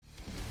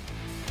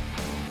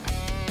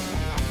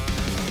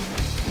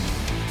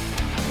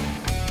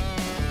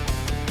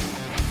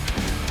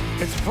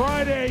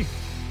Friday.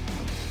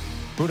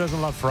 Who doesn't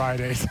love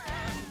Fridays?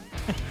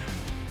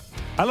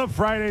 I love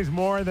Fridays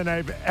more than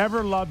I've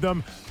ever loved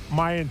them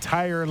my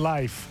entire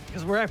life.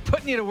 Because we're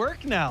putting you to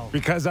work now.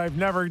 Because I've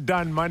never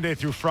done Monday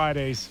through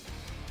Fridays.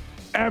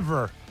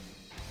 Ever.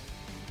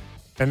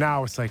 And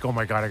now it's like, oh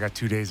my God, I got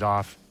 2 days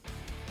off.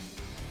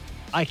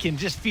 I can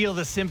just feel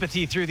the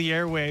sympathy through the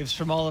airwaves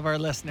from all of our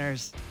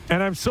listeners.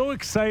 And I'm so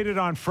excited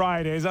on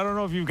Fridays. I don't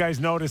know if you guys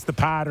noticed the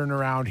pattern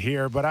around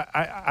here, but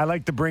I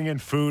like to bring in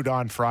food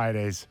on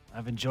Fridays.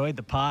 I've enjoyed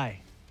the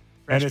pie.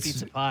 Fresh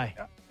pizza pie.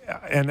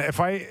 And if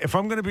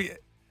I'm going to be,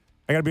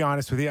 I got to be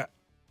honest with you,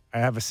 I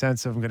have a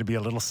sense of I'm going to be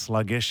a little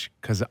sluggish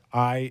because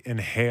I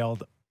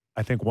inhaled,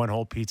 I think, one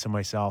whole pizza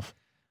myself.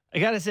 I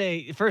got to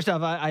say, first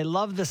off, I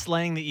love the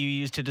slang that you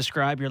use to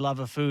describe your love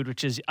of food,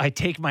 which is, I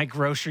take my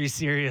groceries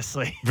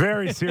seriously.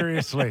 Very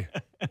seriously.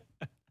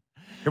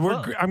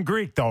 I'm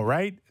Greek, though,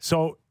 right?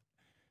 So,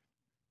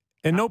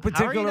 in no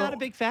particular... How are you not a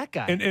big fat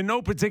guy? In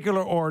no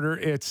particular order,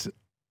 it's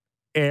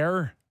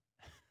air,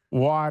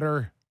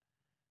 water,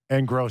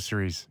 and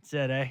groceries. That's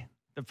it, eh?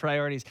 The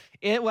priorities.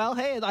 Well,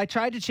 hey, I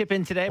tried to chip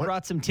in today.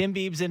 Brought some Tim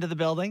Biebs into the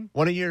building.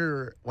 One of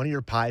your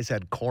pies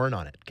had corn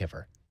on it,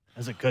 Kiffer. That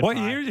was a good pie.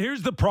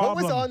 Here's the problem.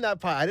 What was on that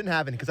pie? I didn't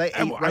have any because I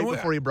ate right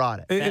before you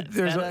brought it.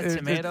 There's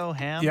tomato,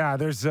 ham. Yeah,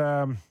 there's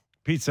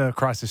pizza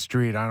across the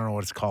street. I don't know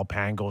what it's called,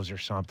 Pangos or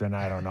something.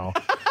 I don't know.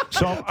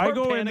 So I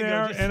go in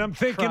there and I'm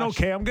thinking,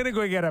 crushed. okay, I'm gonna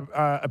go get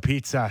a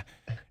pizza,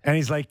 and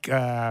he's like,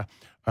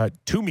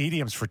 2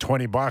 mediums for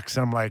 $20,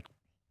 and I'm like,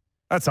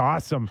 that's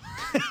awesome.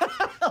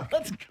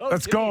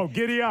 Let's go.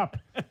 Giddy up.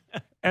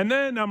 And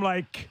then I'm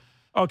like,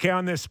 okay,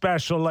 on this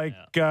special,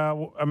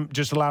 I'm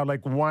just allowed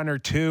like 1 or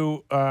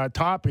 2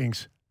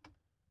 toppings.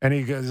 And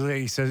he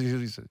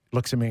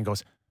looks at me and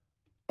goes,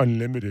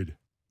 unlimited.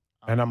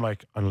 And I'm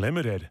like,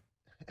 unlimited?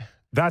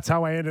 That's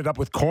how I ended up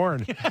with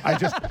corn.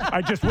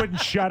 I just wouldn't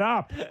shut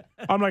up.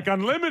 I'm like,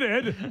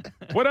 unlimited?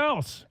 What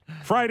else?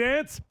 Fried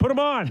ants? Put them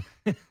on.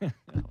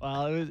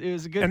 Well, it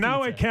was a good And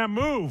now pizza. I can't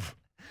move.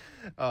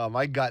 Oh,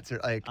 my guts are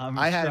like, I'm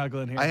I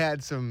struggling here.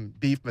 had some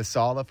beef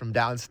masala from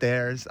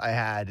downstairs. I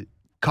had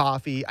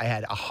coffee. I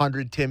had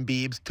 100 Tim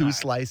Biebs, 2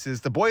 slices.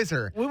 The boys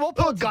are We'll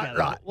pull it gut together.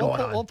 rot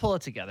going on. We'll pull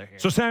it together here.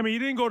 So, Sammy, you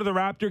didn't go to the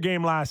Raptor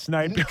game last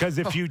night because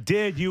if you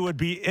did, you would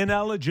be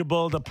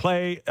ineligible to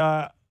play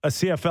a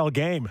CFL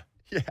game.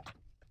 Yeah.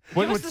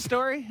 What's the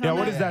story? Yeah, on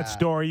what that? is that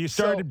story? You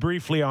started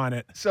briefly on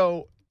it.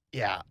 So,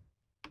 yeah.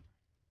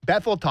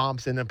 Bethel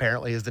Thompson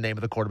apparently is the name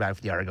of the quarterback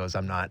for the Argos.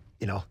 I'm not,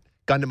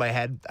 gun to my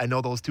head. I know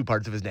those 2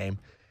 parts of his name.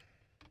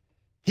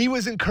 He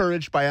was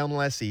encouraged by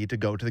MLSE to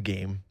go to the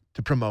game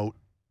to promote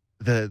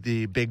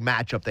the big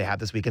matchup they have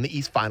this week in the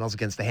East Finals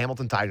against the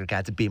Hamilton Tiger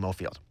Cats at BMO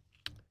Field.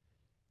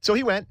 So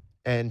he went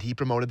and he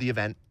promoted the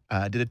event,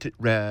 did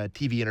a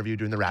TV interview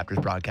during the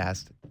Raptors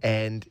broadcast.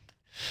 And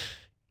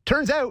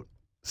turns out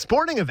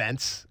sporting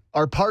events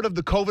are part of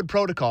the COVID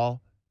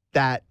protocol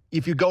that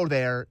if you go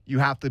there, you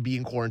have to be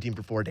in quarantine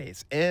for 4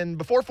 days. And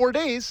before 4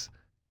 days,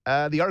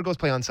 the Argos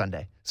play on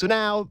Sunday. So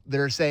now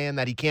they're saying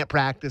that he can't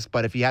practice,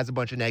 but if he has a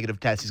bunch of negative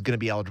tests, he's going to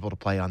be eligible to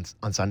play on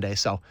Sunday.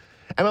 So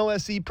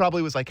MLSE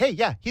probably was like, hey,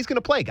 yeah, he's going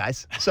to play,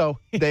 guys. So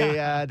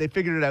they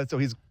figured it out. So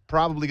he's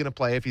probably going to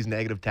play if he's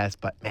negative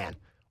test. But, man,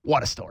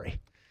 what a story.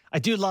 I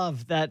do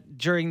love that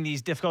during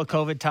these difficult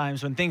COVID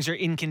times when things are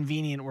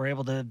inconvenient, we're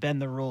able to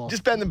bend the rules.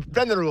 Just bend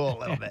the rule a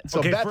little bit. So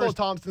Okay, Bethel first-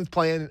 Thompson's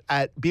playing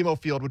at BMO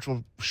Field, which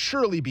will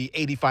surely be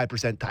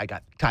 85%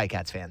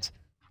 Ticats fans.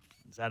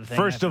 Is that a thing?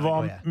 First of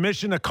all, yeah.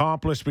 mission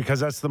accomplished because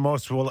that's the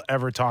most we'll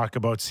ever talk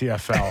about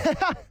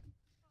CFL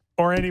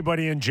or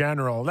anybody in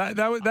general.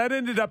 That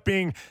ended up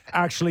being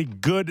actually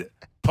good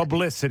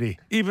publicity,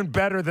 even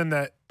better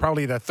than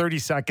probably the 30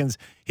 seconds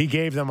he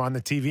gave them on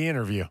the TV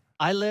interview.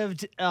 I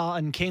lived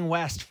in King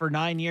West for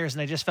 9 years,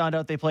 and I just found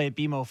out they play at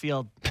BMO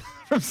Field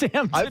from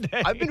Sam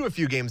today. I've been to a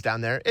few games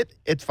down there.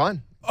 It's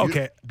fun.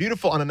 Okay.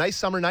 Beautiful. On a nice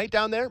summer night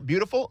down there,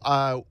 beautiful.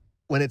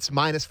 When it's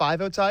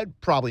 -5 outside,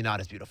 probably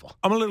not as beautiful.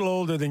 I'm a little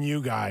older than you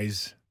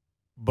guys,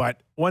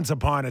 but once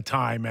upon a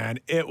time, man,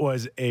 it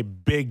was a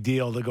big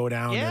deal to go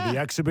down to the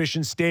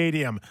exhibition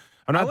stadium.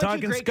 I'm not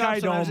talking Sky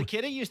When I was a Dome.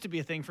 kid, it used to be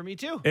a thing for me,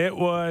 too. It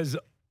was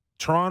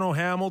Toronto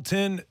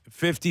Hamilton,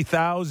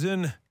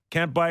 50,000.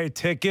 Can't buy a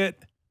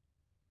ticket.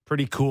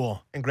 Pretty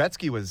cool. And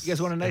Gretzky was. You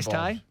guys want a nice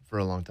involved tie? for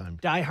a long time?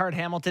 Die-hard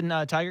Hamilton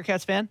Tiger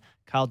Cats fan,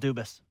 Kyle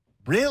Dubas.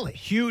 Really?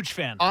 Huge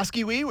fan.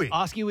 Oski Wee Wee.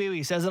 Oski Wee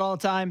Wee says it all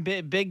the time.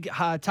 Big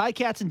Tie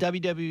Cats and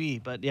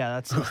WWE. But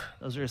yeah,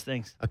 those are his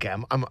things. Okay,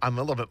 I'm a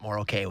little bit more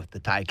okay with the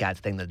Ticats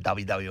thing, the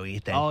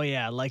WWE thing. Oh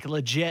yeah, like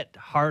legit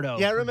hardo.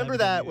 yeah, I for remember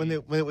that when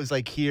WWE. it was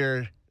like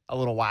here a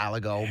little while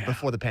ago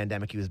before the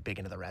pandemic. He was big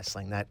into the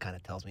wrestling. That kind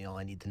of tells me all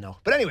I need to know.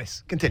 But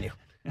anyways, continue.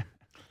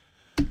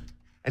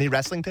 Any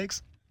wrestling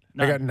takes?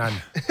 I got none.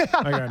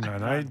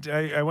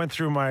 I went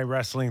through my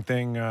wrestling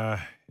thing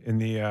in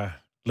the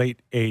late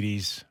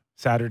 80s,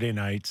 Saturday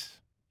nights,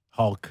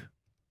 Hulk,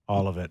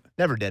 all of it.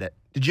 Never did it.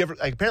 Did you ever?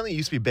 Like, apparently, you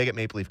used to be big at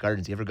Maple Leaf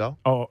Gardens. You ever go?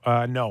 Oh,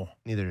 no.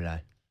 Neither did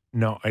I.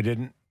 No, I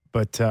didn't.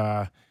 But,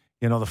 the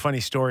funny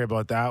story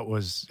about that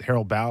was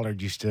Harold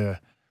Ballard used to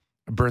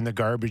burn the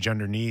garbage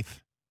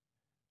underneath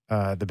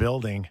the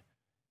building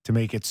to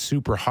make it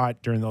super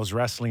hot during those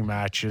wrestling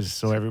matches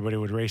so everybody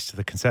would race to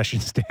the concession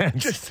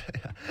stands. Just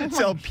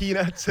sell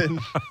peanuts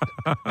and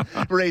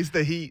raise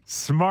the heat.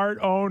 Smart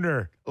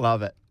owner.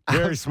 Love it.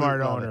 Very Absolutely smart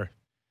love owner. it.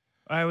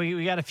 All right,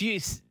 we got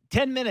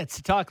 10 minutes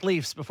to talk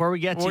Leafs before we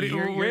get to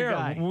your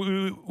guy.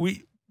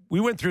 We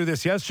went through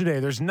this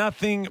yesterday. There's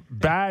nothing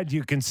bad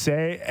you can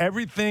say.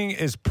 Everything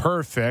is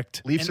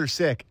perfect. Leafs are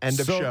sick. End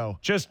of show.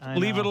 Just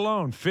leave it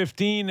alone.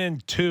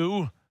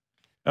 15-2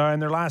 in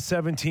their last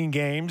 17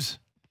 games.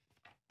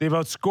 They've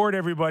outscored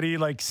everybody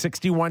like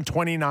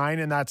 61-29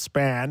 in that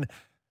span.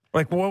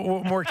 Like,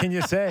 what more can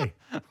you say?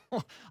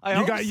 I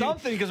hope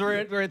something, because we're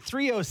at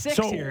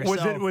 3:06 here.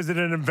 Was it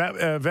an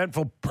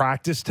eventful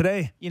practice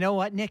today? You know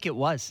what, Nick? It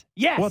was.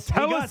 Yes. Well,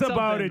 tell us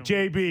about it,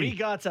 JB. We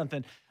got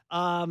something.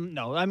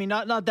 No, I mean,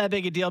 not that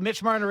big a deal.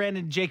 Mitch Marner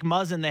and Jake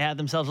Muzzin, they had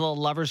themselves a little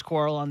lovers'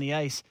 quarrel on the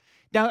ice.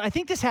 Now, I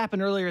think this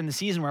happened earlier in the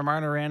season where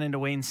Marner ran into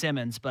Wayne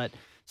Simmons, but...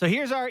 So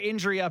here's our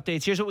injury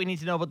updates. Here's what we need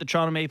to know about the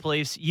Toronto Maple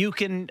Leafs. You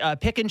can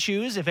pick and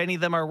choose if any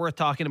of them are worth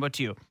talking about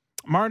to you.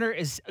 Marner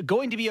is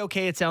going to be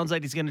okay. It sounds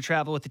like he's going to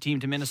travel with the team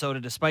to Minnesota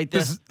despite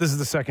this. This is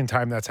the second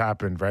time that's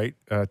happened, right?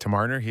 To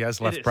Marner. He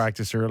has left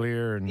practice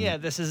earlier. And yeah,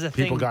 this is a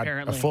thing, people got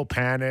apparently. a full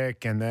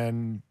panic, and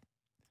then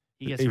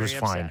he was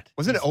fine.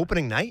 Wasn't it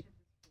opening night?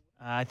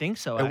 I think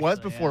so. It was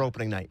before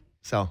opening night.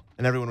 So,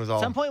 and everyone was all...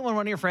 At some point when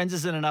one of your friends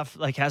has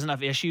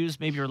enough issues,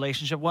 maybe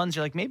relationship ones,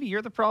 you're like, maybe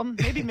you're the problem.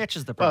 Maybe Mitch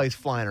is the problem. Well, he's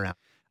flying around.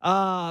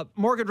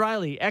 Morgan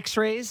Rielly,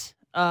 x-rays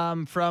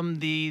from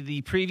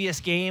the previous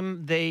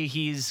game.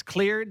 He's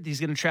cleared. He's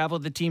going to travel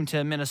with the team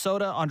to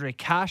Minnesota. Andre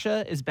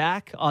Kasha is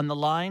back on the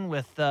line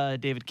with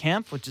David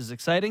Kampf, which is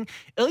exciting.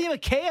 Ilya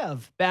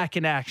Mikheyev back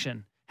in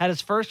action. Had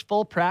his first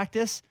full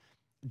practice.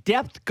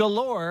 Depth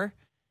galore.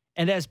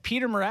 And as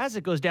Peter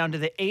Mrazek goes down to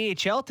the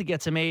AHL to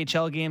get some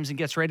AHL games and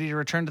gets ready to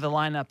return to the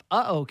lineup,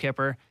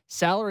 Kipper,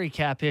 salary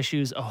cap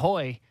issues,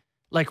 ahoy,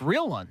 like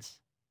real ones.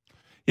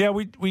 Yeah,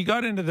 we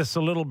got into this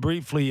a little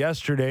briefly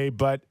yesterday,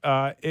 but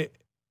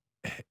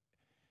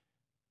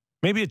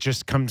maybe it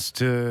just comes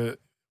to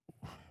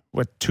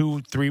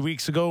 2-3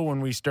 weeks ago when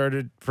we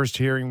started first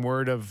hearing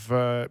word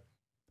of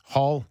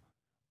Hall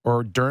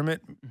or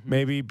Dermott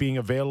maybe being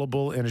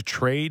available in a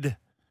trade.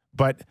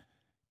 But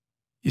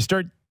you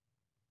start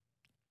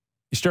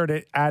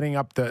adding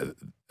up the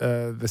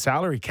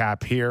salary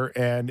cap here,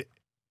 and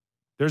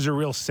there's a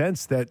real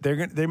sense that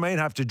they might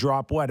have to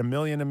drop $1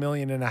 million, $1.5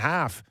 million.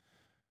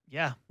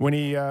 Yeah. When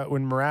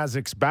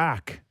Mrazek's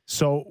back.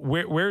 So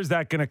where's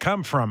that going to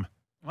come from?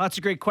 Well, that's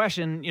a great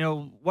question. You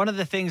know, one of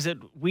the things that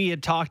we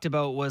had talked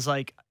about was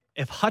like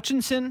if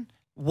Hutchinson,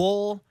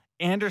 Woll,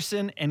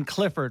 Anderson, and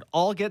Clifford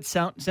all get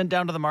sent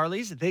down to the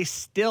Marlies, they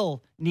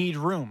still need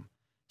room.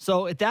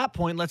 So at that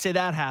point, let's say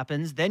that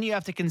happens, then you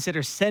have to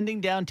consider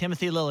sending down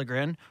Timothy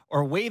Liljegren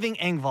or waiving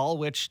Engvall,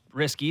 which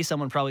risky.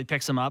 Someone probably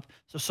picks him up.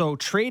 So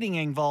trading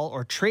Engvall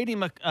or trading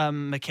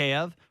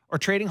Mikheyev or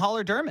trading Hall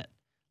or Dermott.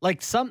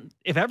 Like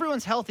if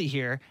everyone's healthy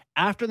here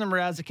after the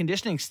Mrazek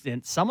conditioning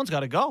stint, someone's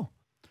got to go.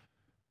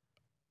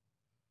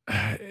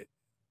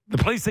 The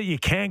place that you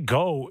can't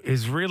go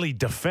is really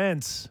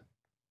defense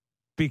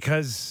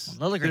because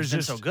Liljegren's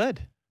been so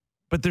good,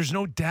 but there's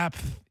no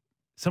depth.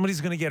 Somebody's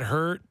going to get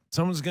hurt.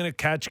 Someone's going to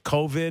catch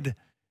COVID.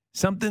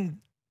 Something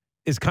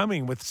is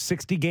coming with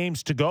 60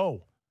 games to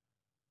go.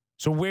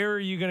 So where are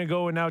you going to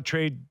go and now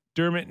trade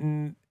Dermott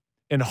and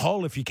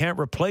Hull if you can't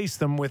replace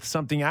them with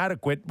something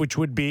adequate, which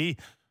would be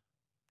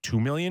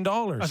 $2 million?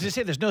 I was going to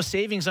say there's no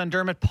savings on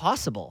Dermott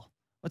possible.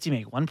 What's he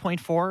make,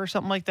 1.4 or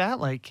something like that?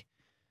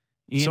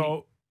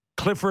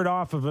 Clifford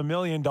off of $1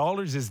 million,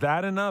 is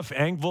that enough?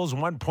 Engvall's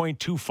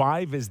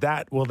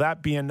 1.25, will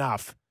that be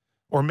enough?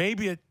 Or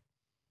maybe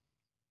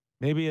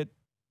it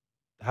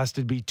has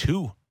to be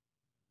two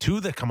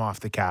that come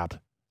off the cap.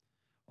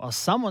 Well,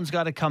 someone's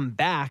got to come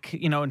back,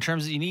 in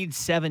terms of you need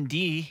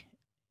 7D.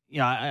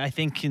 I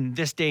think in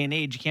this day and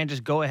age, you can't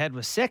just go ahead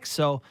with 6.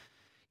 So,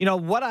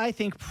 what I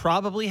think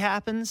probably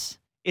happens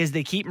is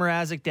they keep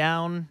Mrazek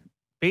down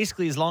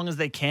basically as long as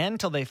they can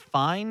until they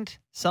find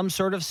some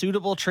sort of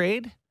suitable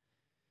trade.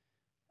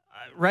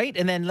 Right?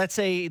 And then let's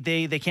say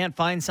they can't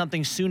find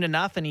something soon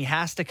enough and he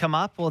has to come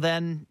up. Well,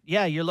 then,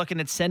 yeah, you're looking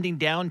at sending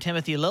down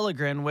Timothy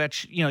Liljegren,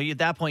 which, at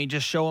that point, you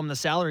just show him the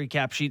salary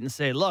cap sheet and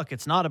say, look,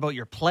 it's not about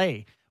your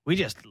play. We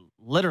just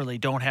literally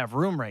don't have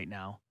room right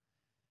now.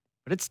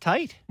 But it's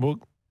tight. We'll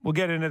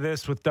get into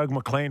this with Doug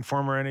MacLean,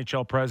 former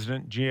NHL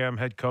president, GM,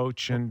 head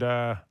coach. And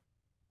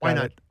why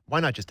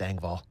not just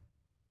Engvall?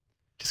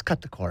 Just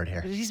cut the cord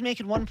here. He's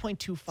making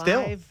 1.25,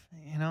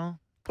 Still.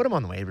 Put him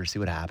on the waiver, see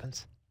what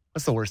happens.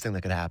 What's the worst thing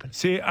that could happen?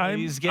 See,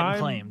 he's getting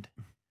claimed.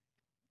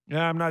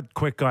 Yeah, I'm not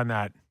quick on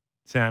that,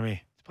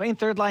 Sammy. He's playing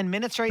third line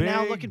minutes right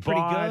now, looking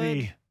pretty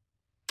good.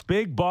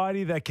 Big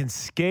body that can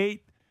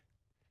skate,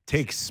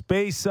 take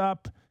space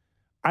up.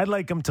 I'd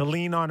like him to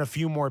lean on a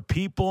few more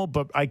people,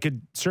 but I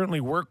could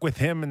certainly work with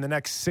him in the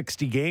next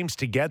 60 games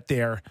to get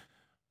there.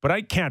 But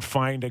I can't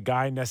find a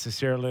guy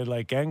necessarily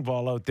like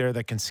Engvall out there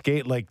that can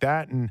skate like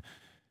that. And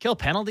Kill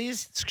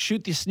penalties,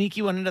 shoot the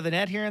sneaky one into the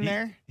net here and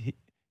there.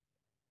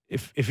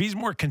 If he's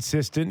more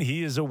consistent,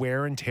 he is a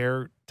wear and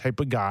tear type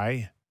of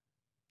guy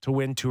to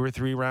win 2 or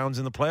 3 rounds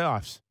in the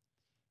playoffs.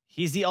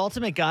 He's the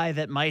ultimate guy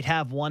that might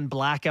have one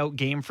blackout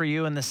game for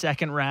you in the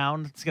second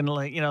round. It's going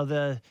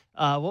to,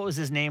 what was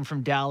his name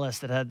from Dallas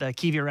that had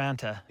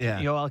Kiviranta? Yeah.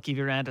 Yoel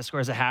Kiviranta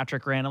scores a hat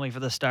trick randomly for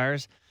the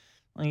Stars.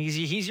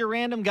 He's your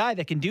random guy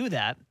that can do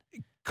that.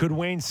 Could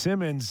Wayne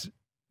Simmons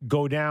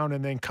go down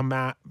and then come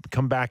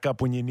back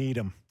up when you need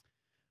him?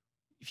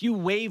 If you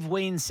waive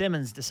Wayne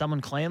Simmons, does someone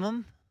claim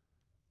him?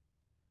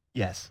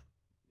 Yes.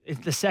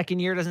 If the second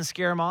year doesn't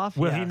scare him off,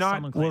 Will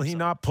he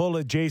not pull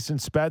a Jason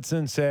Spezza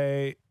and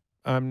say,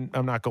 I'm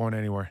not going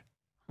anywhere?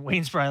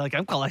 Wayne's probably like,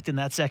 I'm collecting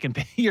that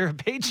second year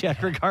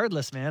paycheck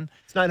regardless, man.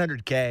 It's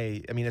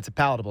 $900K. I mean, it's a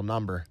palatable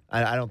number.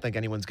 I don't think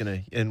anyone's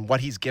going to, and what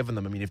he's given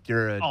them, I mean, if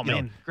you're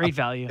great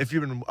value. If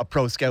you've been a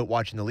pro scout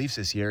watching the Leafs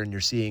this year and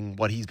you're seeing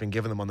what he's been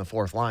giving them on the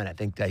fourth line, I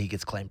think that he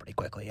gets claimed pretty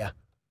quickly, yeah.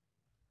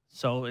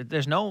 So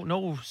there's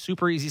no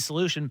super easy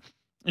solution.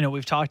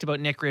 We've talked about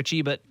Nick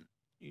Ritchie, but,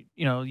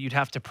 you'd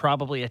have to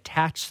probably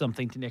attach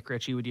something to Nick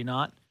Ritchie, would you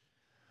not?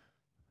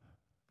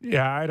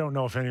 Yeah, I don't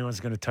know if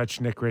anyone's going to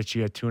touch Nick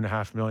Ritchie at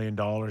 $2.5 million,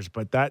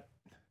 but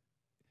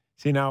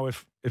now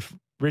if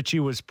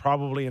Ritchie was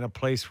probably in a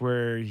place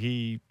where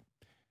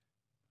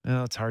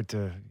it's hard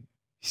to,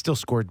 he still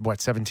scored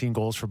 17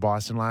 goals for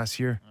Boston last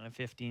year?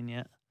 15,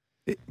 yeah.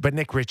 But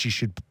Nick Ritchie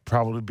should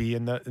probably be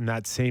in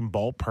that same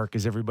ballpark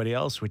as everybody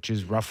else, which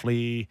is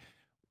roughly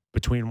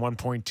between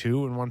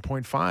 1.2 and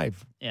 1.5.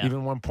 Yeah.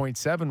 Even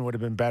 1.7 would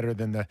have been better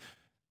than the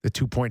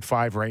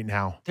 2.5 right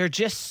now. It's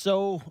just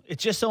so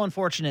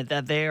unfortunate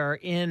that they are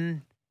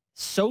in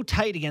so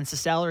tight against the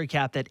salary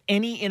cap that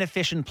any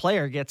inefficient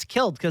player gets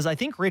killed. Because I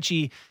think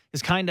Ritchie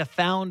has kind of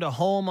found a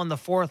home on the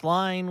fourth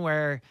line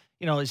where,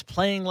 he's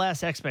playing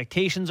less,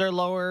 expectations are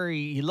lower.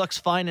 He looks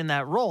fine in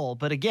that role.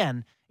 But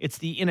again, it's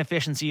the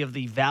inefficiency of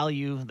the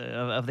value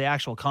of the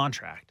actual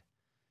contract.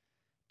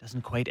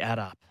 Doesn't quite add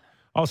up.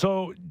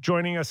 Also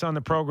joining us on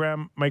the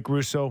program, Mike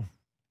Russo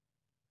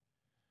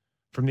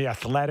from The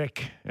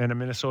Athletic and a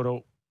Minnesota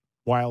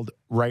Wild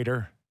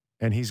writer.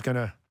 And he's going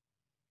to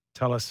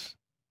tell us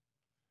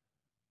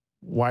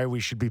why we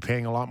should be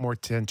paying a lot more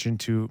attention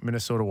to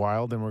Minnesota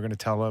Wild. And we're going to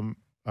tell him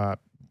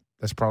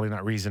that's probably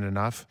not reason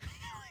enough.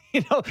 We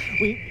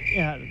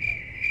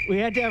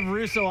had to have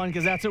Russo on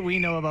because that's what we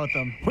know about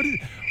them.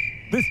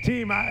 This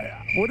team,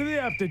 what do they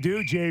have to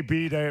do,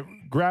 JB, to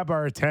grab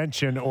our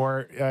attention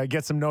or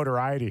get some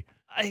notoriety?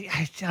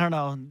 I don't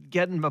know,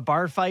 get in a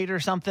bar fight or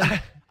something.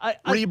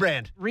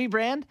 Rebrand.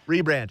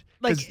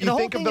 Like the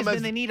whole thing has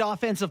been they need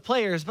offensive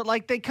players, but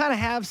like they kind of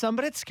have some,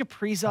 but it's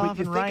Kaprizov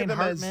and Ryan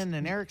Hartman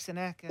and Eric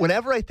Seneka.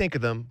 Whenever I think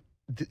of them,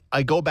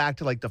 I go back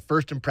to like the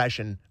first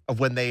impression of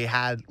when they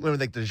had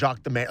the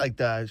Jacques Demers, like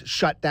the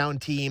shutdown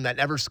team that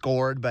never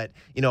scored, but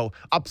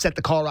upset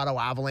the Colorado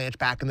Avalanche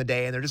back in the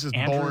day, and they're just this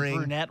Andrew boring.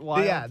 Brunette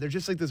Wild. Yeah, they're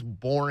just like this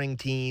boring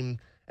team,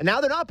 and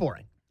now they're not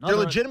boring. They're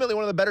legitimately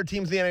one of the better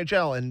teams in the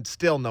NHL, and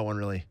still no one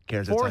really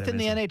cares. Fourth in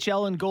the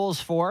NHL in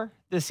goals for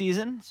this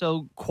season,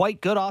 so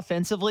quite good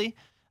offensively.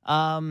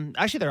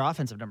 Actually, their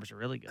offensive numbers are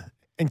really good.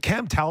 And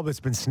Cam Talbot's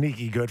been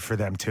sneaky good for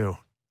them, too.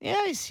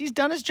 Yeah, he's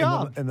done his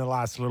job. In the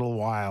last little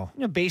while.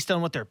 Based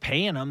on what they're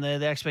paying him,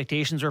 the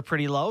expectations were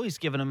pretty low. He's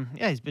given him,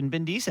 he's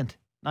been decent.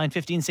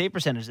 .915 save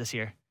percentage this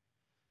year.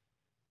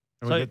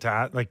 And we get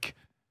to that,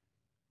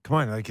 come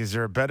on, is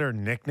there a better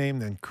nickname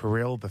than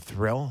Kirill the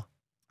Thrill?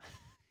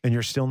 And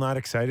you're still not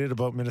excited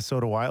about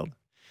Minnesota Wild?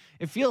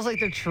 It feels like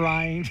they're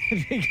trying to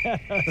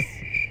get us.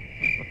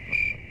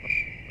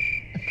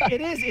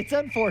 It's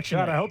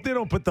unfortunate. God, I hope they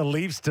don't put the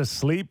Leafs to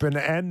sleep and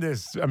end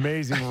this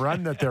amazing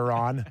run that they're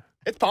on.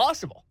 It's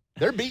possible.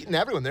 They're beating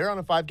everyone. They're on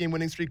a 5-game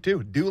winning streak,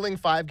 too. Dueling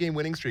 5-game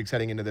winning streaks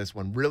heading into this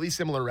one. Really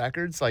similar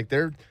records.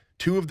 They're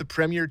two of the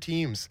premier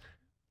teams.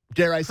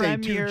 Dare I say,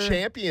 two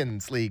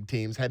Champions League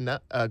teams heading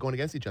up, going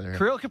against each other.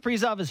 Kirill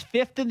Kaprizov is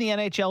 5th in the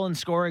NHL in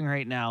scoring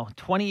right now.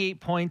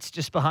 28 points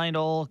just behind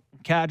old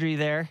Kadri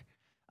there.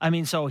 I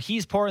mean, so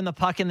he's pouring the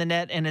puck in the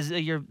net, and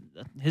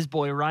his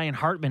boy Ryan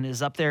Hartman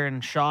is up there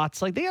in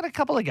shots. They got a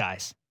couple of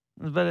guys,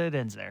 but it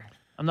ends there.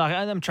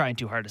 I'm trying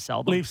too hard to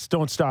sell them. Leafs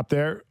don't stop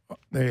there.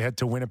 They head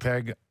to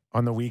Winnipeg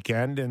on the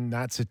weekend, and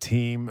that's a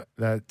team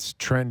that's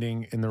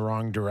trending in the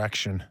wrong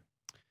direction.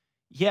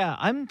 Yeah,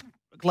 I'm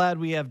glad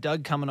we have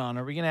Doug coming on.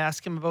 Are we going to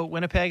ask him about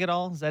Winnipeg at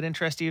all? Does that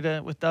interest you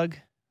with Doug?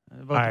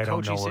 About the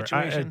coaching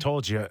situation? I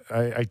told you.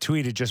 I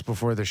tweeted just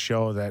before the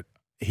show that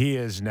he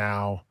is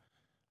now,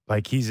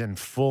 he's in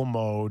full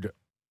mode,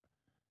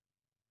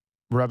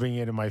 rubbing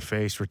it in my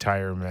face,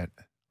 retirement.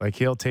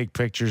 He'll take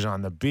pictures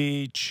on the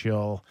beach.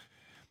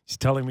 He's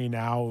telling me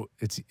now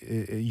it's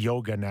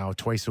yoga now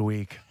twice a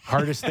week.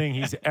 Hardest thing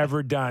he's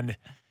ever done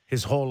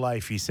his whole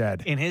life, he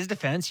said. In his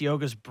defense,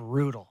 yoga's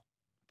brutal.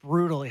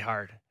 Brutally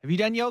hard. Have you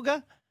done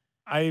yoga?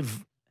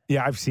 I've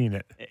seen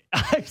it.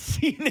 I've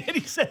seen it, he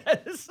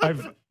says.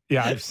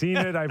 I've seen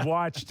it. I've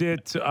watched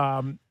it.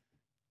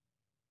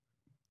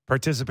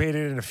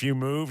 Participated in a few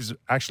moves.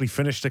 Actually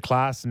finished a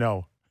class.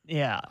 No.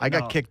 Yeah. I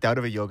got no. kicked out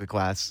of a yoga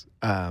class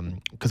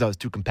because I was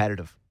too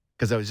competitive.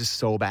 Because I was just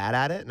so bad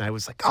at it, and I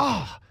was like,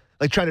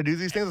 like trying to do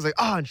these things. I was like,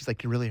 and she's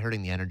like, you're really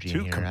hurting the energy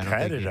Too in here. I don't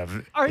think you-"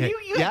 competitive. Are you?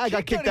 Yeah, I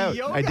got kicked out.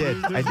 Yoga? I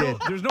did. I did.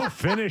 There's no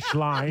finish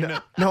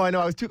line. No, I know.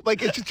 I was too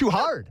it's just too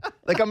hard.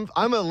 Like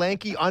I'm a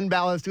lanky,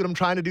 unbalanced dude. I'm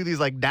trying to do these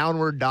like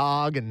downward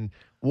dog and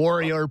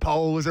warrior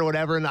pose or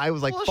whatever, and I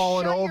was like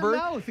falling shut over. Your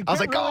mouth. I was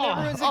Can't like, ruin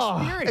everyone's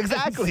experience.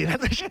 exactly.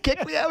 And she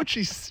kicked me out.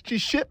 She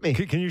shit me.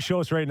 Can you show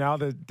us right now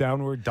the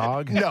downward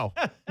dog? No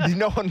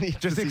one needs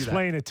Just to see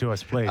explain it to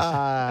us, please.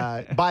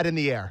 that. Bite in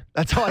the air.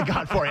 That's all I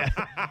got for you.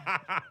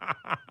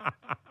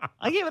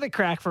 I gave it a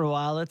crack for a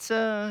while. It's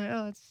hard.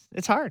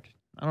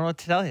 I don't know what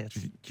to tell you.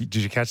 Did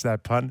you catch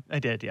that pun? I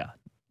did, yeah.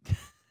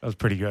 That was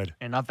pretty good.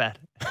 And not bad.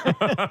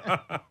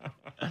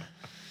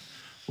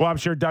 Well, I'm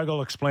sure Doug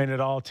will explain it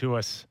all to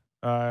us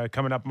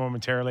coming up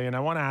momentarily. And I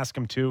want to ask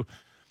him too.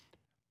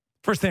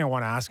 First thing I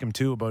want to ask him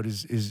too about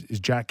is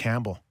Jack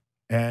Campbell.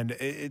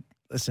 And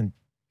listen,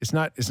 it's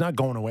not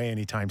going away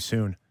anytime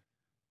soon.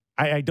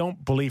 I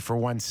don't believe for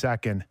 1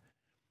 second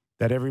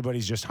that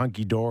everybody's just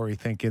hunky dory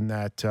thinking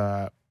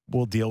that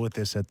we'll deal with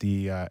this at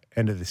the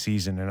end of the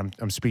season. And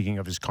I'm speaking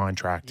of his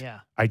contract.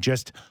 Yeah. I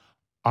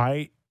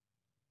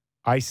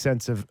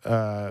sense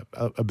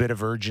a bit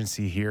of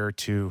urgency here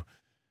to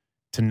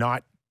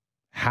not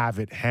have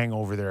it hang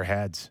over their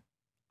heads.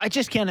 I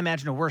just can't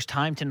imagine a worse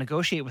time to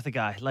negotiate with a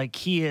guy. Like,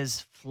 he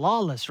is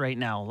flawless right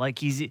now. Like,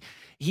 he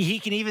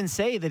can even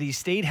say that he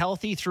stayed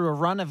healthy through a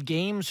run of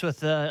games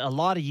with a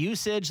lot of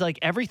usage. Like,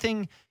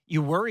 everything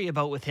you worry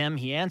about with him,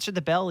 he answered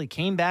the bell. He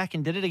came back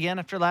and did it again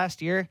after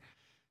last year.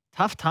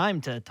 Tough time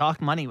to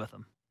talk money with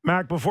him.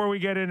 Mac, before we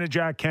get into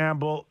Jack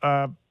Campbell,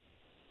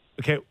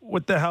 okay,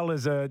 what the hell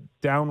is a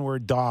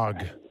downward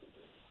dog?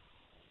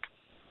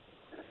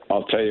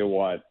 I'll tell you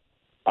what,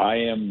 I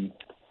am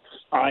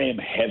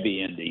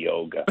heavy into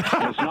yoga.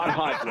 It's not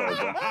hot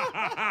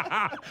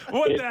yoga.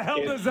 What the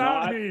hell does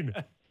that mean?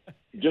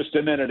 Just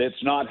a minute.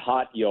 It's not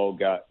hot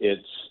yoga.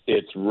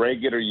 It's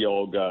regular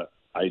yoga.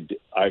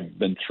 I've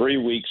been 3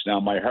 weeks now.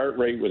 My heart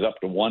rate was up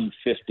to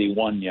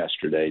 151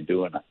 yesterday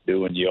doing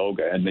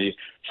yoga. And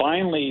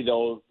finally,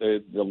 though,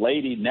 the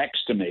lady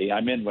next to me,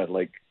 I'm in with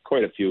like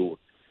quite a few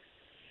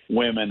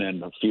women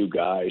and a few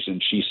guys,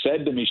 and she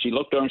said to me, she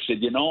looked over and she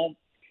said,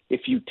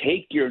 if you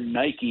take your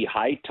Nike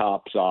high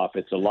tops off,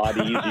 it's a lot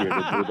easier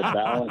to do the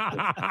balance.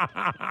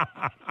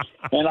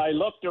 And I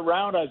looked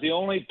around. I was the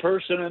only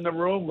person in the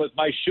room with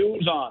my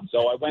shoes on.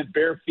 So I went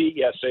bare feet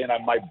yesterday,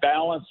 and my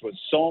balance was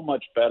so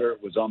much better.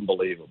 It was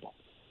unbelievable.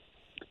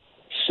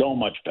 So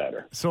much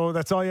better. So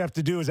that's all you have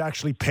to do is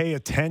actually pay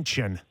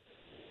attention.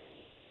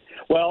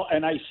 Well,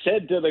 and I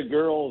said to the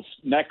girls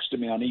next to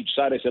me on each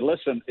side, I said,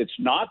 listen, it's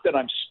not that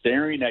I'm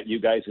staring at you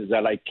guys, it's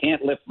that I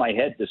can't lift my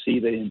head to see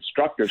the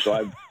instructor,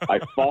 so I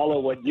follow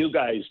what you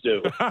guys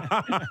do.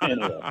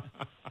 Anyway.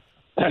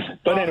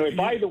 But anyway,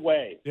 by the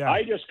way, yeah.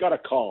 I just got a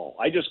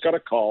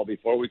call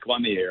before we come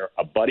on the air.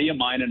 A buddy of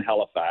mine in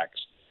Halifax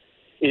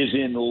is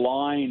in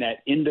line at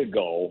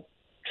Indigo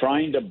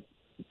trying to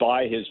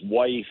buy his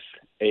wife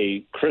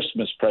a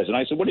Christmas present.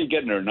 I said, what are you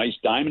getting her, a nice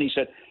diamond? He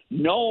said,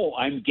 no,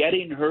 I'm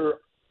getting her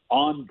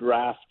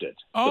Undrafted.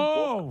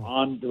 Oh,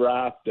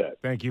 Undrafted.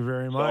 Thank you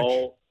very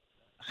much.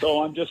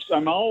 So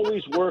I'm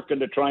always working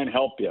to try and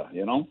help you.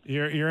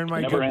 You're in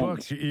my good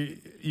books.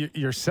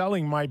 You're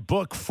selling my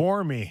book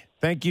for me.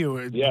 Thank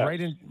you. Yes.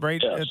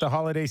 Right at the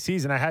holiday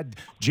season. I had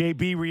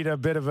JB read a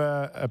bit of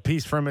a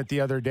piece from it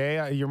the other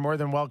day. You're more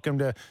than welcome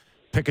to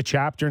pick a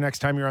chapter next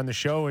time you're on the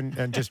show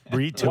and just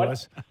read to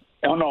us.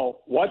 Oh, no.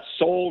 What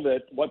sold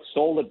it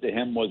to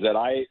him was that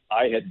I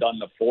had done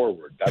the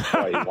forward. That's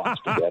why he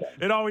wants to get it.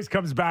 It always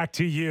comes back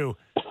to you.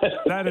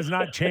 That has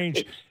not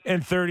changed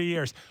in 30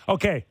 years.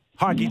 Okay,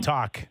 hockey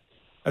talk.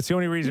 That's the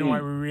only reason why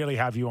we really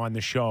have you on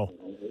the show.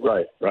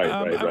 Right.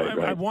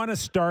 I want to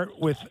start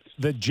with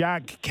the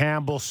Jack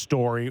Campbell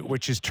story,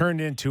 which has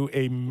turned into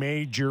a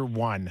major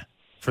one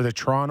for the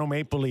Toronto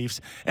Maple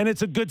Leafs. And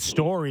it's a good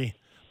story,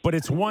 but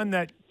it's one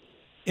that,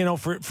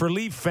 for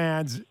Leaf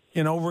fans,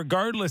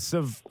 regardless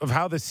of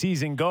how the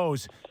season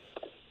goes,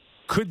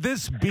 could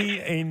this be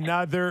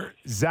another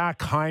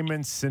Zach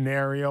Hyman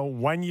scenario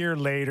 1 year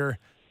later?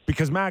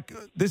 Because, Mac,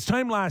 this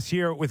time last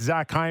year with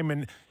Zach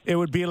Hyman, it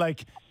would be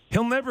like,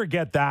 he'll never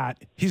get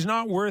that. He's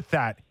not worth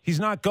that. He's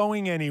not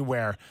going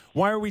anywhere.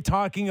 Why are we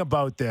talking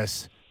about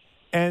this?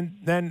 And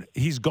then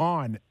he's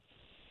gone.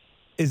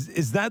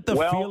 Is that the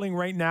feeling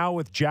right now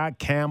with Jack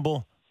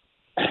Campbell?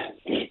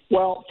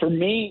 Well, for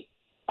me,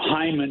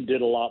 Hyman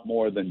did a lot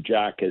more than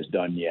Jack has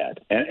done yet,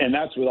 and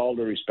that's with all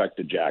due respect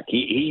to Jack.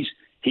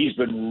 He's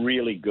been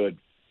really good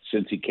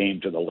since he came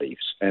to the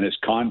Leafs, and his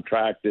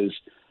contract is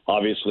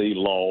obviously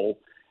low.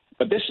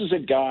 But this is a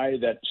guy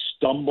that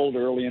stumbled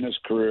early in his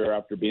career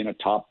after being a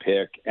top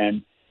pick,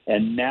 and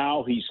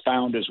now he's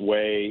found his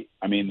way.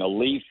 I mean, the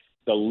Leaf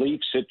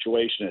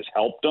situation has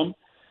helped him,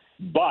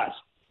 but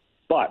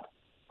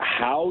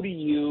how do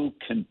you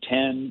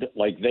contend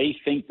like they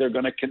think they're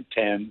going to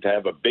contend to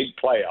have a big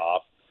playoff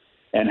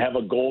and have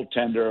a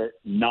goaltender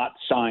not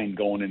signed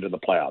going into the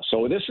playoffs?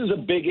 So this is a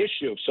big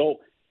issue. So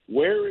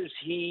where is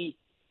he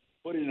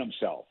putting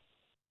himself?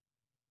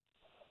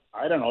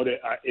 I don't know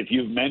if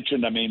you've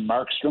mentioned. I mean,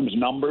 Markstrom's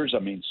numbers. I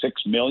mean, $6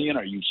 million.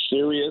 Are you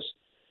serious?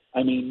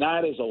 I mean,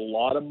 that is a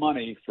lot of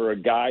money for a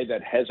guy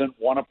that hasn't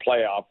won a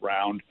playoff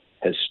round,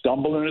 has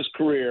stumbled in his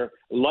career,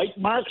 like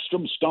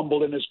Markstrom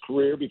stumbled in his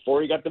career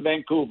before he got to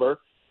Vancouver,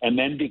 and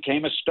then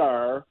became a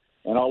star,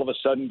 and all of a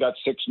sudden got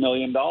 $6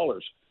 million.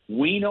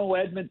 We know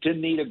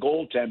Edmonton need a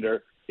goaltender.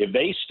 If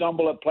they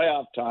stumble at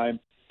playoff time,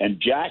 and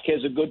Jack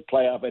has a good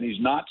playoff, and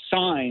he's not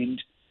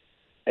signed,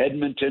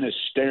 Edmonton is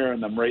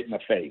staring them right in the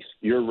face.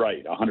 You're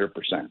right, 100%.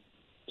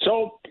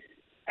 So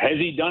has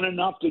he done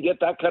enough to get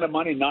that kind of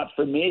money? Not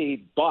for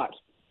me, but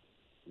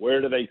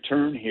where do they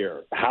turn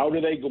here? How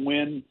do they go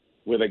in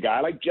with a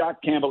guy like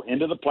Jack Campbell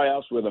into the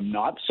playoffs with him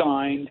not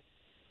signed?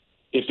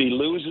 If he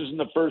loses in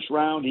the first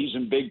round, he's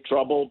in big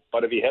trouble.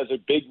 But if he has a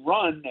big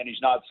run and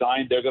he's not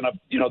signed, there's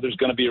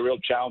going to be a real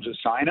challenge to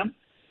sign him.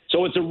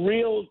 So it's a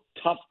real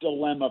tough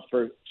dilemma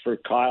for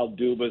Kyle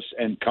Dubas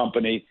and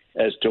company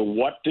as to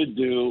what to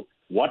do,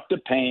 what to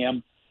pay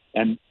him.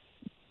 And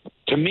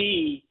to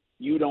me,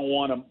 you don't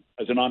want him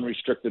as an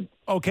unrestricted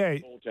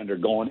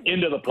goaltender going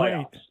into the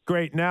playoffs.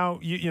 Great. Now,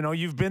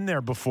 you've been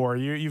there before.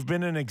 You've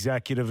been an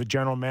executive, a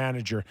general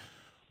manager.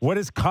 What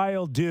does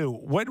Kyle do?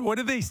 What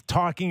are they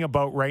talking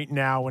about right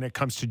now when it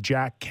comes to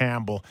Jack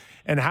Campbell?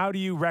 And how do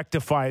you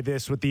rectify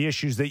this with the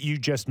issues that you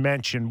just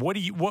mentioned? What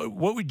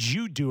would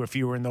you do if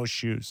you were in those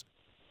shoes?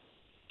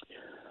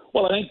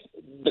 Well, I think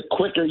the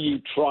quicker you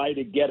try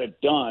to get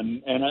it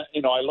done, and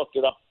I looked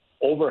it up.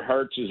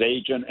 Overhart's his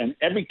agent, and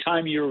every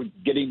time you're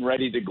getting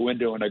ready to go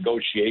into a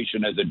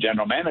negotiation as a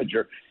general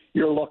manager,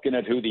 you're looking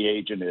at who the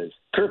agent is.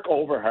 Kirk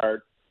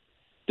Overhart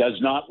does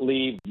not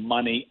leave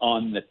money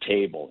on the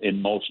table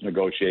in most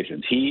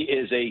negotiations. He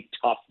is a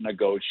tough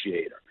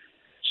negotiator.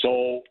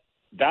 So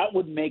that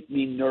would make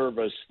me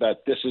nervous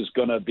that this is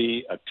going to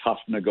be a tough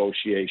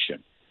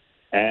negotiation.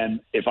 And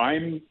if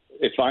I'm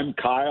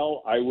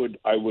Kyle, I would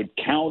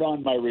count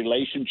on my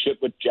relationship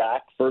with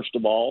Jack, first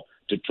of all,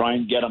 to try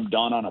and get him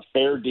done on a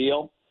fair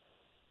deal.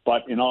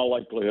 But in all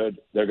likelihood,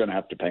 they're going to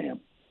have to pay him.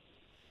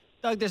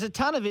 Doug, there's a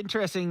ton of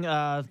interesting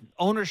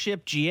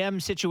ownership,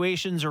 GM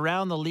situations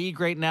around the league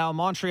right now.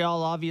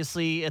 Montreal,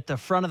 obviously, at the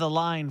front of the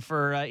line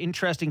for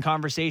interesting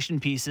conversation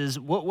pieces.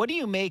 What do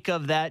you make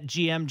of that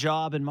GM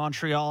job in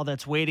Montreal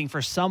that's waiting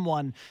for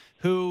someone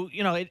who,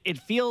 it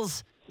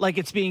feels like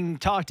it's being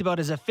talked about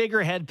as a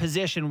figurehead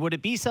position? Would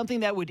it be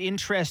something that would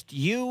interest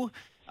you?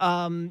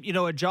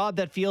 A job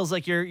that feels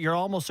like you're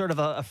almost sort of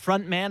a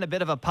front man, a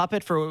bit of a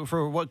puppet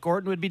for what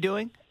Gorton would be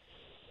doing?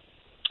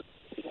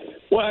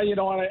 Well,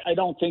 I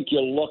don't think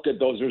you'll look at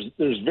those.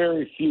 There's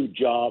very few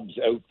jobs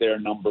out there,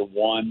 number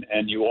one,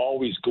 and you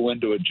always go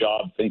into a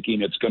job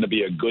thinking it's going to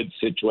be a good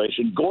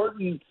situation.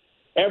 Gorton,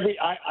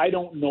 I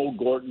don't know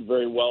Gorton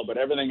very well, but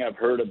everything I've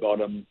heard about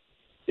him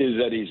is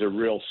that he's a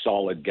real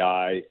solid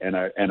guy and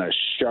a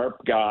sharp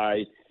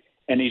guy,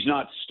 and he's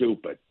not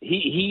stupid.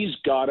 He's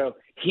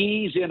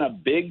in a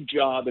big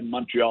job in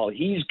Montreal.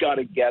 He's got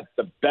to get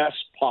the best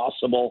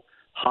possible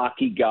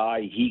hockey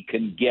guy he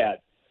can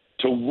get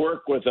to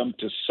work with him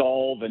to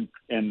solve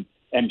and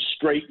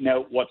straighten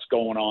out what's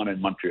going on in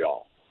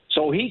Montreal.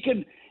 So he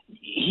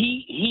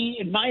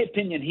in my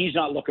opinion, he's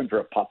not looking for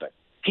a puppet.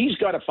 He's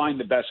got to find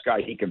the best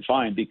guy he can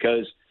find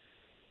because,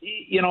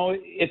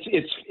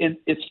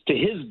 it's to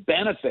his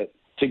benefit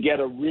to get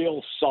a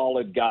real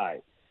solid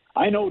guy.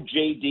 I know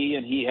JD,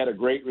 and he had a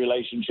great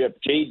relationship.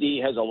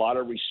 JD has a lot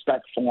of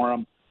respect for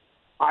him.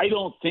 I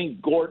don't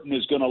think Gorton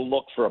is going to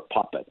look for a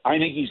puppet. I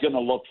think he's going to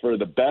look for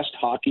the best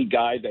hockey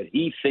guy that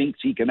he thinks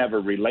he can have a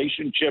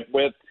relationship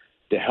with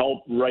to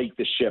help right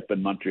the ship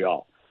in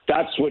Montreal.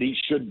 That's what he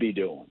should be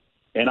doing,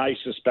 and I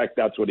suspect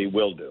that's what he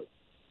will do.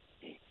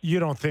 You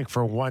don't think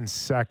for 1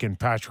 second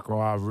Patrick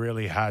Roy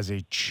really has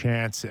a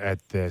chance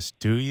at this,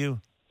 do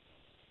you?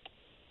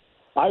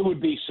 I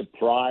would be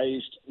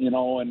surprised,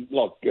 and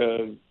look,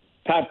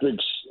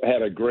 Patrick's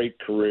had a great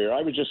career.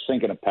 I was just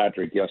thinking of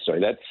Patrick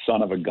yesterday, that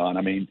son of a gun.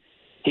 I mean,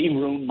 he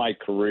ruined my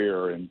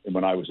career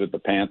when I was at the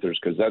Panthers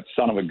because that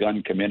son of a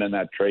gun came in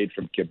that trade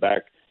from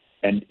Quebec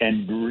and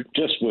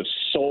just was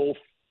so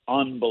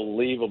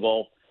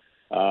unbelievable.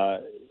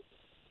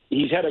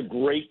 He's had a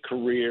great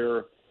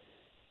career.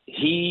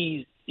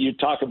 You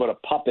talk about a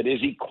puppet. Is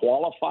he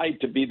qualified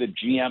to be the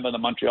GM of the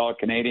Montreal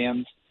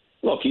Canadiens?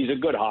 Look, he's a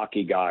good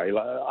hockey guy.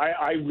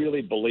 I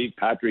really believe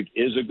Patrick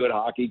is a good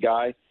hockey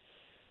guy,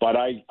 but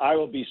I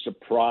will be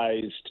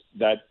surprised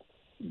that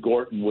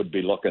Gorton would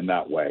be looking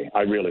that way.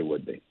 I really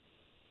would be.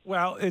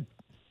 Well, it's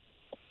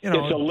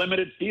a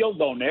limited field,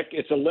 though, Nick.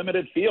 It's a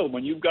limited field.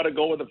 When you've got to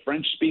go with a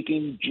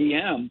French-speaking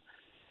GM,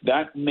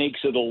 that makes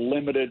it a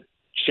limited,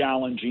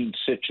 challenging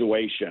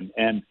situation.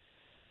 And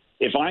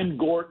if I'm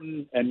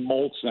Gorton and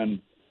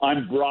Molson,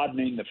 I'm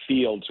broadening the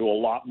field to a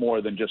lot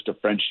more than just a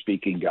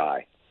French-speaking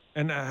guy.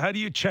 And how do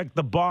you check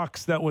the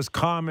box that was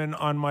common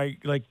on my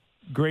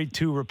grade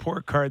 2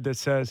 report card that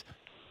says,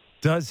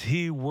 does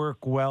he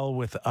work well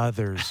with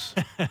others?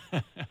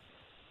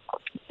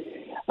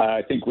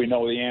 I think we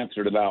know the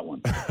answer to that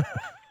one.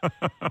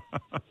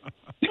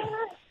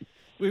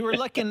 We were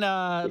looking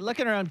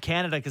around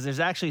Canada because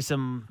there's actually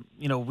some,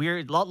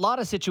 weird, lot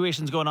of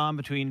situations going on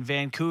between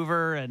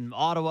Vancouver and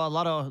Ottawa. A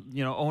lot of,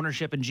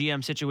 ownership and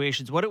GM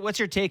situations. What's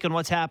your take on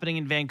what's happening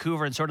in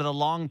Vancouver and sort of the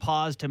long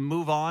pause to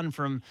move on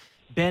from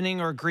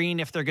Benning or Green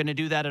if they're going to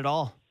do that at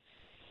all?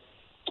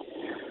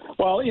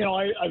 Well,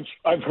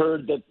 I've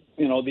heard that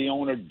the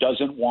owner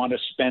doesn't want to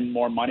spend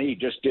more money. He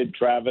just did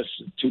Travis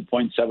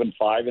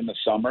 2.75 in the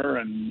summer,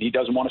 and he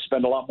doesn't want to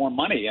spend a lot more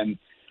money. And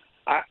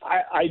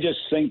I just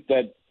think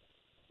that.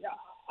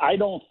 I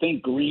don't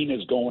think Green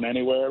is going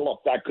anywhere.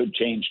 Look, that could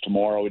change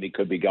tomorrow and he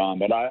could be gone.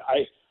 But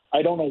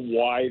I don't know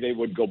why they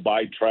would go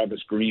buy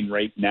Travis Green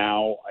right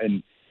now.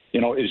 And,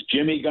 is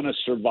Jimmy going to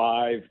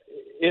survive?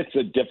 It's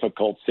a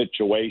difficult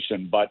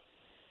situation, but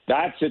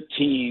that's a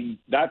team.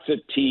 I've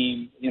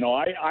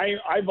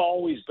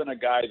always been a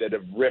guy that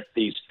have ripped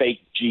these fake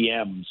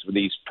GMs,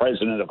 these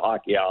president of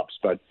hockey ops,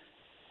 but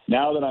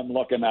now that I'm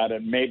looking at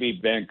it, maybe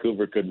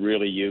Vancouver could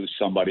really use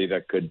somebody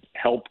that could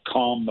help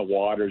calm the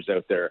waters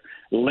out there.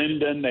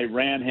 Linden, they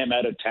ran him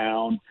out of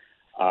town.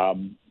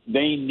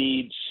 They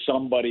need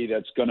somebody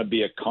that's going to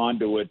be a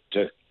conduit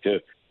to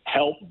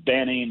help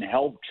Benning,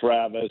 help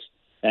Travis,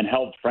 and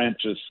help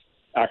Francis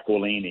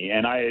Aquilini.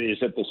 And is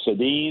it the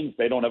Sedins?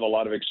 They don't have a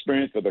lot of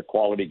experience with the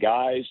quality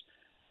guys,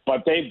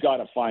 but they've got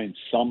to find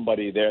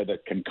somebody there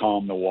that can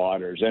calm the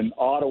waters. And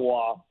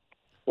Ottawa,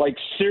 like,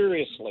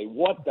 seriously,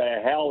 what the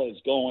hell is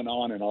going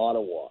on in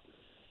Ottawa?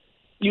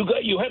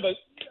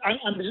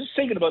 I'm just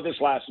thinking about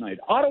this last night.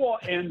 Ottawa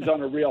ends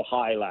on a real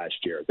high last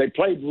year. They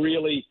played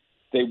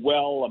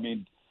well. I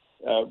mean,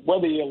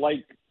 whether you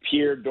like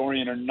Pierre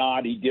Dorion or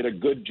not, he did a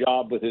good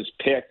job with his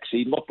picks.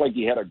 He looked like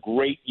he had a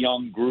great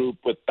young group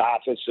with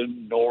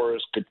Batherson,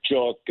 Norris,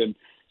 Kachuk, and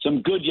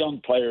some good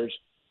young players.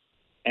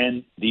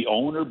 And the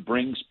owner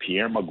brings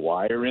Pierre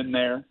Maguire in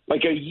there.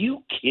 Like, are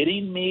you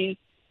kidding me?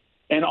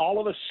 And all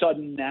of a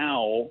sudden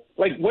now,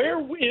 like, where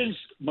is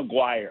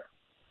Maguire?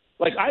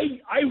 Like, I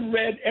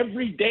read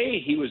every day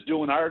he was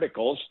doing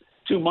articles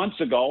 2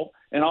 months ago,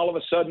 and all of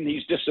a sudden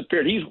he's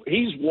disappeared.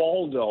 He's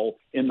Waldo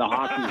in the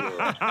hockey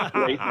world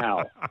right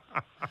now.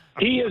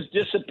 He has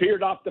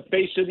disappeared off the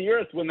face of the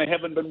earth when they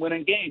haven't been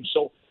winning games.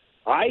 So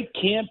I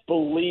can't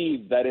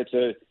believe that it's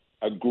a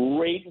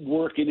great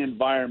working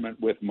environment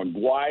with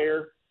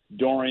Maguire,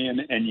 Dorion,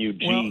 and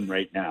Eugene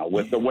right now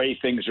with the way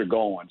things are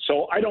going.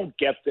 So I don't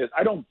get this.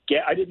 I didn't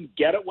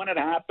get it when it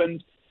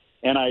happened,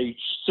 and I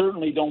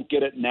certainly don't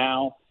get it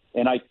now.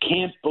 And I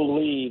can't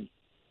believe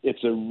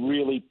it's a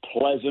really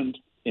pleasant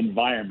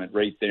environment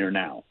right there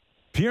now.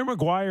 Pierre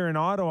Maguire in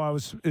Ottawa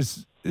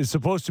is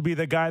supposed to be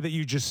the guy that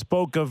you just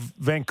spoke of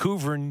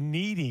Vancouver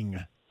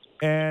needing.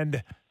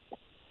 And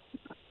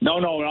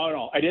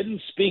No. I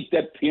didn't speak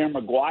that Pierre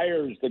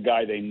Maguire is the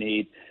guy they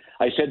need.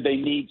 I said they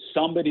need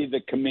somebody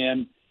to come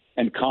in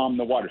and calm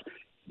the waters.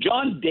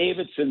 John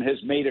Davidson has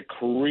made a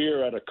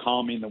career out of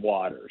calming the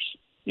waters.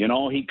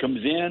 He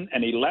comes in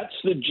and he lets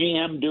the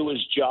GM do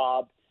his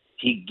job.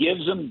 He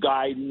gives him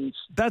guidance.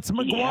 That's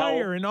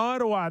Maguire in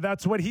Ottawa.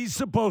 That's what he's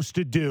supposed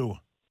to do.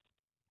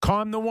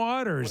 Calm the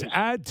waters.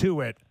 Add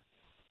to it.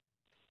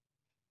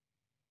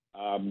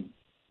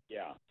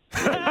 Yeah.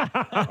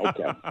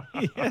 Okay.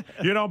 Yeah.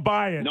 You don't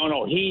buy it.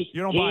 No. You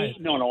don't buy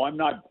it. No.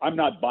 I'm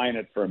not buying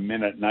it for a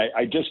minute. And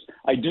I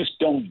just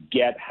don't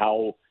get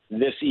how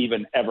this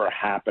even ever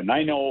happened.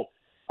 I know.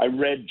 I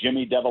read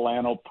Jimmy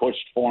Devellano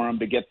pushed for him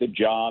to get the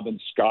job,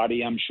 and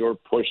Scotty, I'm sure,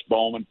 pushed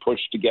Bowman,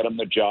 pushed to get him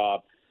the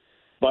job.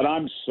 But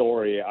I'm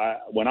sorry.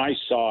 When I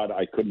saw it,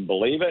 I couldn't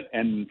believe it.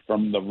 And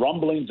from the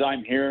rumblings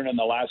I'm hearing in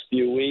the last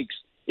few weeks,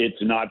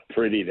 it's not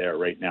pretty there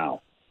right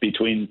now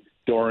between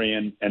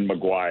Dorion and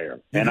Maguire.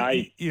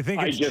 You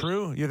think it's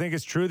true? You think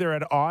it's true they're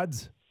at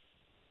odds?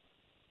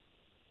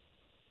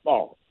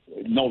 Oh,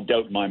 no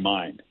doubt in my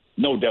mind.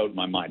 No doubt in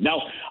my mind.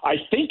 Now, I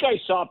think I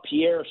saw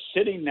Pierre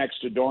sitting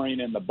next to Dorion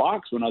in the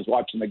box when I was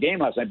watching the game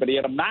last night, but he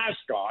had a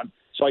mask on,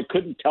 so I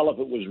couldn't tell if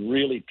it was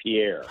really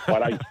Pierre.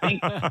 But I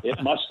think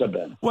it must have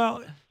been.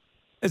 Well,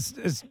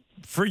 it's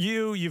for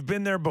you. You've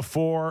been there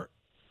before.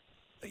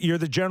 You're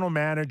the general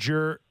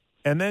manager,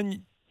 and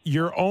then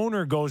your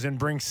owner goes and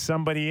brings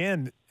somebody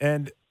in.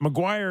 And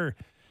Maguire,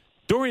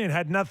 Dorion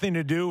had nothing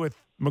to do with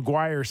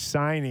Maguire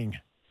signing.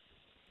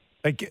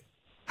 Like,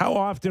 how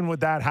often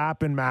would that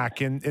happen,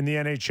 Mac, in the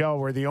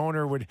NHL, where the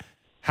owner would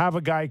have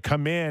a guy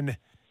come in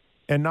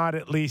and not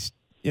at least,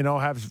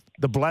 have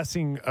the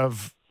blessing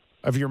of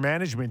your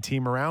management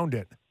team around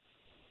it?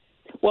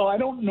 Well, I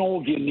don't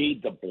know if you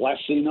need the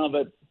blessing of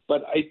it,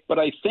 but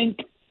I think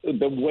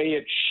the way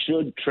it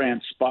should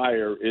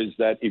transpire is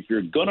that if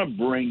you're going to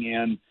bring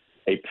in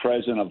a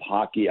president of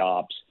hockey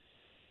ops,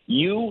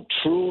 you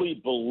truly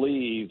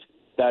believe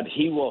that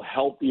he will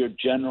help your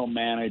general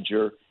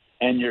manager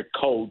and your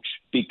coach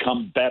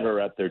become better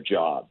at their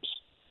jobs.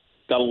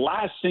 The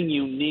last thing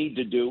you need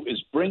to do is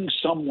bring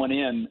someone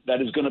in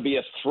that is going to be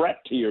a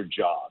threat to your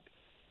job.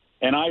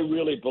 And I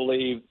really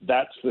believe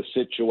that's the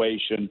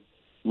situation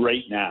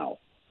right now.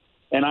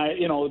 And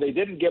they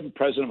didn't give him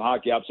president of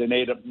hockey ops. They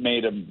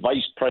made him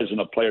vice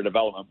president of player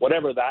development,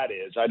 whatever that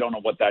is. I don't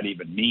know what that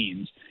even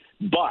means.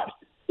 But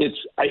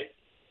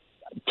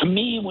to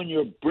me, when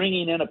you're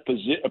bringing in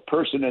a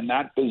person in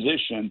that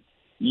position,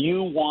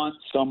 you want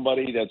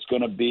somebody that's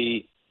going to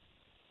be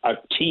a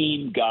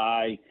team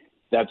guy,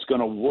 that's going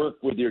to work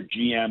with your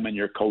GM and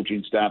your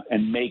coaching staff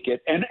and make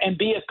it and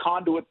be a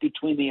conduit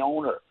between the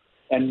owner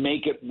and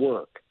make it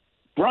work.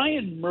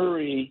 Brian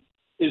Murray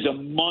is a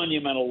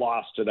monumental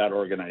loss to that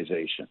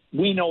organization.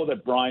 We know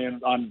that Brian,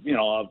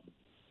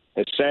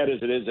 as sad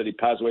as it is that he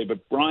passed away, but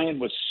Brian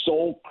was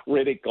so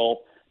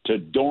critical to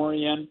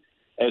Dorian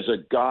as a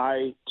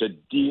guy to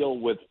deal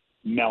with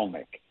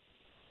Melnyk.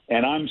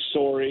 And I'm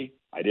sorry,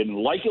 I didn't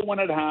like it when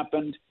it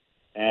happened.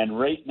 And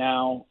right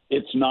now,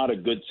 it's not a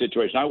good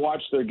situation. I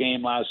watched their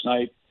game last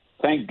night.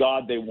 Thank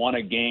God they won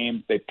a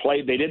game. They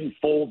didn't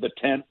fold the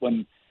tent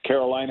when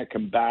Carolina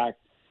came back.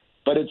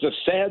 But it's a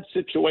sad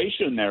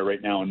situation there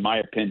right now, in my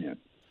opinion.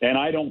 And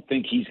I don't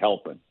think he's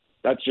helping.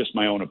 That's just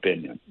my own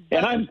opinion.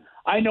 And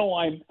I know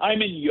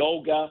I'm in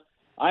yoga.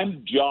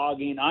 I'm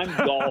jogging. I'm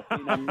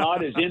golfing. I'm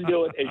not as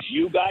into it as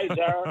you guys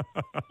are,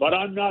 but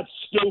I'm not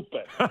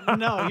stupid.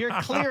 No, you're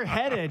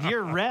clear-headed.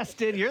 You're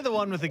rested. You're the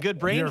one with a good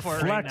brain You're for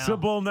it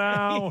flexible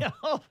now. right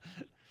now.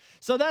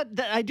 So that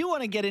I do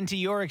want to get into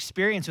your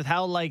experience with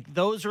how like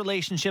those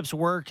relationships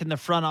work in the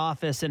front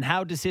office and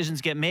how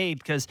decisions get made,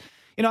 because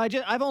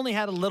I've only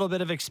had a little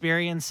bit of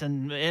experience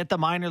and at the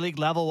minor league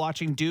level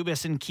watching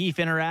Dubas and Keefe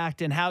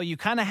interact, and how you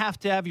kind of have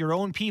to have your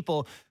own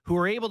people who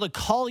are able to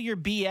call your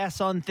BS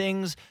on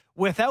things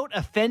without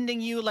offending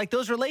you. Like,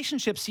 those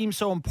relationships seem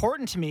so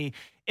important to me.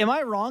 Am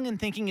I wrong in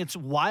thinking it's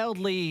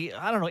wildly,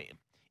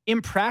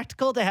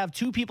 impractical to have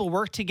two people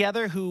work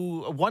together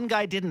who one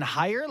guy didn't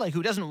hire? Like,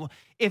 who doesn't,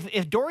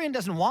 if Dorian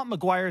doesn't want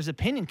McGuire's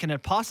opinion, can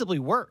it possibly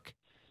work?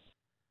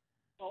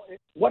 Well,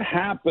 what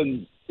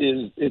happens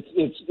is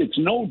it's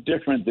no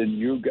different than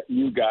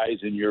you guys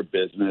in your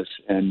business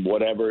and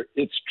whatever.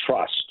 It's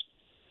trust.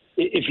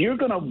 If you're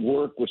going to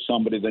work with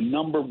somebody, the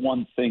number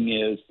one thing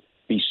is,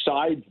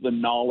 besides the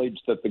knowledge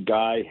that the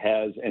guy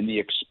has and the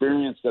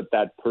experience that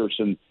that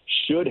person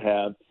should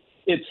have,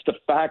 it's the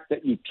fact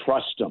that you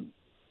trust him,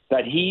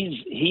 that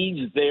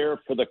he's there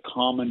for the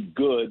common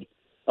good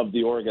of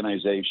the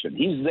organization.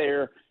 He's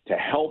there to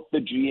help the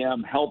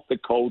GM, help the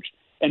coach,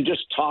 and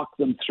just talk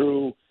them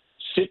through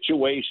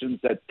situations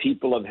that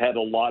people have had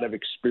a lot of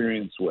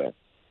experience with.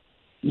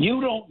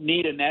 You don't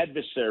need an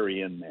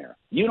adversary in there.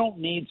 You don't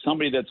need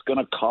somebody that's going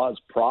to cause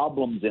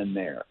problems in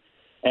there.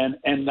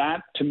 And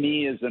that, to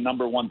me, is the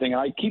number one thing.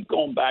 And I keep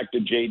going back to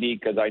JD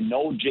because I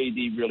know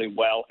JD really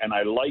well, and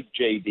I like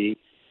JD,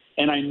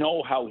 and I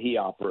know how he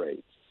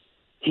operates.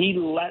 He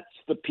lets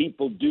the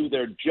people do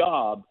their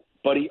job,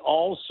 but he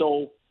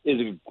also is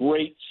a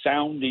great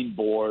sounding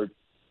board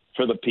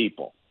for the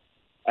people.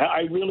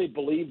 I really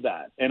believe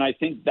that, and I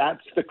think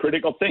that's the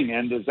critical thing.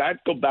 And does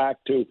that go back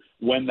to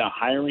when the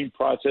hiring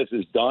process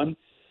is done?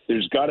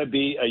 There's got to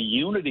be a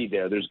unity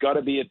there. There's got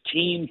to be a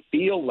team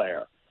feel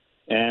there.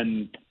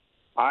 And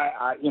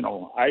I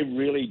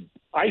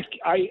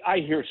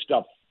hear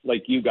stuff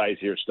like you guys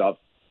hear stuff,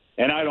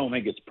 and I don't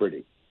think it's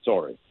pretty.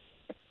 Sorry.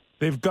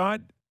 They've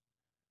got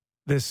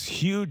this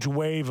huge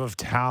wave of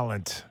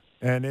talent,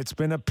 and it's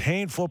been a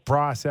painful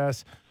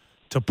process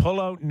to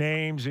pull out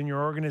names in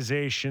your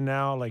organization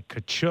now, like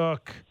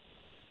Tkachuk,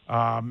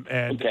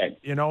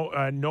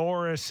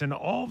 Norris, and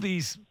all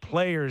these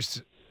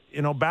players,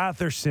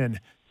 Batherson.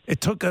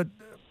 It took a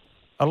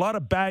lot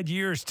of bad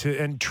years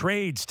and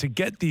trades to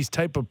get these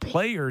type of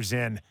players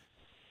in.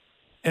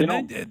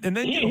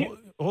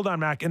 Hold on,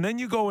 Mac. And then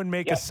you go and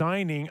make a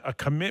signing, a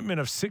commitment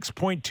of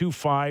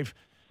 $6.25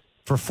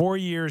 for 4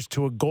 years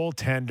to a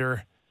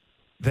goaltender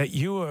that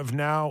you have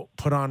now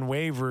put on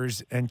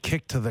waivers and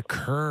kicked to the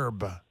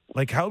curb.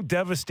 Like, how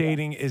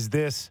devastating is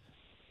this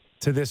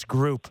to this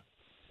group?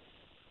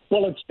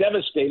 Well, it's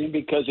devastating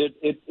because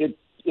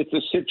it's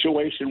a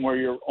situation where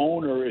your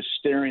owner is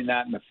staring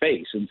that in the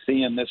face and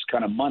seeing this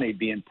kind of money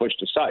being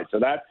pushed aside. So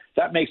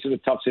that makes it a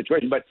tough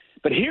situation. But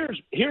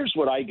here's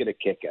what I get a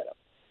kick out of.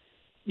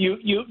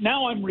 You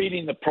now I'm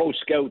reading the pro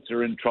scouts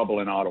are in trouble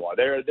in Ottawa.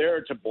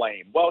 They're to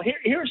blame. Well,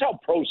 here's how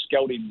pro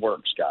scouting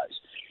works, guys.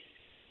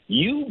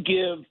 You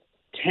give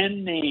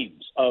 10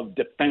 names of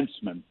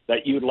defensemen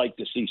that you'd like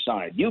to see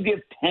signed. You give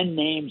 10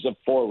 names of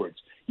forwards.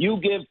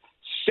 You give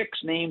 6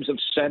 names of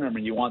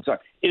centermen you want signed.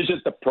 Is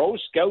it the pro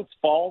scouts'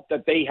 fault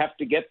that they have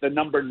to get the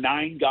number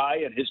 9 guy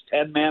in his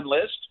 10-man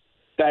list?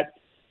 That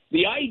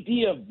the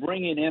idea of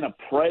bringing in a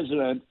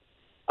president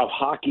of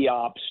hockey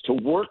ops to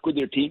work with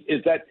your team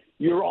is that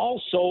you're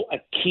also a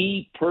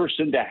key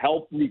person to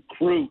help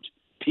recruit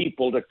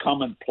people to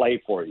come and play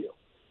for you.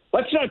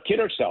 Let's not kid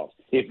ourselves.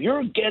 If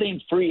you're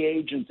getting free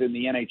agents in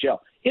the NHL,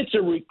 it's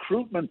a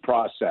recruitment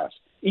process.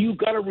 You've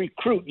got to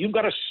recruit. You've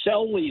got to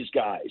sell these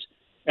guys.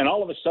 And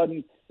all of a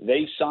sudden,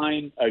 they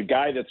sign a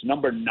guy that's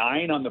number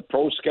 9 on the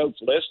pro scouts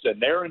list,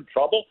 and they're in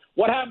trouble.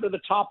 What happened to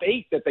the top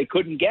 8 that they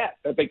couldn't get,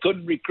 that they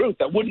couldn't recruit,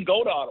 that wouldn't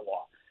go to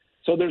Ottawa?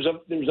 So there's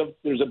a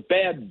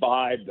bad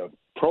vibe. The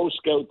pro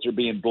scouts are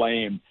being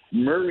blamed.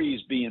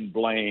 Murray's being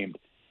blamed.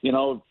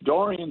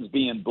 Dorian's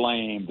being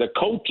blamed. The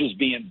coach is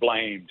being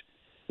blamed.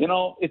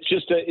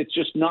 it's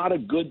just not a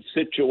good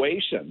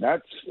situation.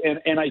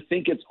 And I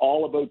think it's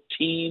all about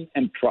team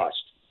and trust.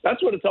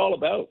 That's what it's all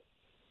about.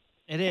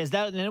 It is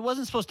that, and it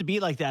wasn't supposed to be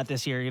like that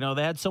this year.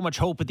 They had so much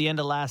hope at the end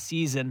of last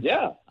season.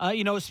 Yeah.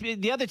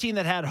 The other team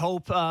that had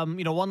hope.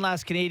 One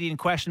last Canadian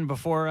question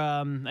before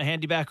I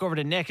hand you back over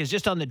to Nick is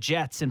just on the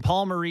Jets and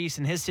Paul Maurice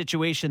and his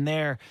situation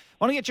there.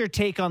 I want to get your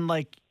take on,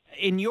 like,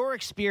 in your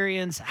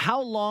experience,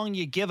 how long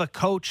you give a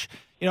coach.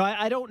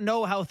 I don't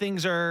know how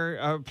things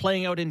are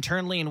playing out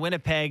internally in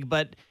Winnipeg,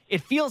 but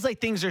it feels like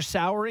things are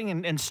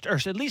souring or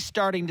at least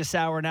starting to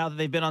sour now that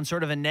they've been on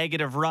sort of a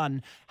negative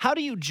run. How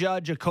do you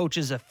judge a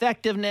coach's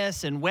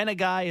effectiveness and when a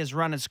guy has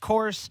run its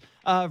course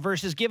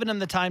versus giving him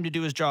the time to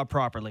do his job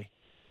properly?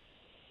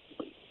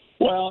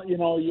 Well,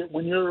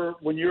 when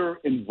you're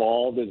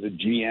involved as a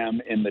GM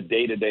in the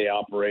day-to-day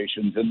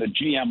operations, and the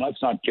GM,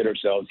 let's not kid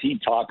ourselves, he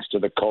talks to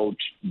the coach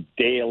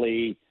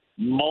daily,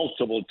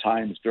 multiple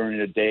times during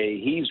the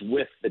day. He's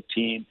with the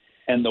team.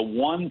 And the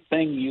one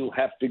thing you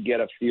have to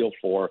get a feel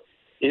for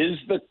is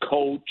the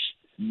coach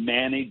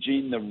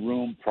managing the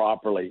room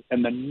properly.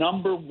 And the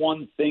number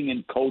one thing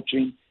in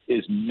coaching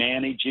is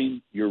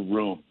managing your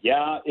room.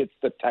 Yeah, it's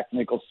the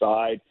technical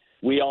side.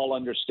 We all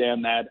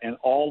understand that. And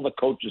all the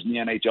coaches in the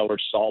NHL are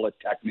solid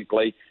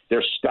technically.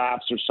 Their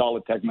staffs are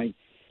solid technically.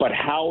 But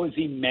how is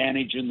he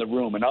managing the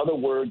room? In other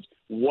words,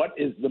 what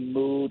is the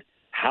mood?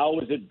 How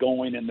is it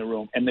going in the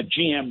room? And the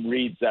GM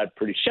reads that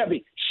pretty.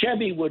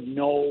 Chevy would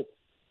know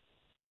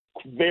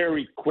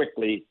very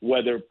quickly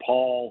whether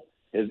Paul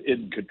is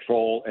in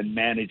control and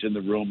managing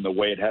the room the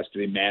way it has to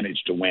be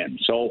managed to win.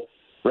 So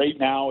right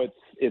now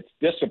it's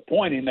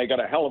disappointing. They got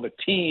a hell of a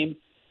team.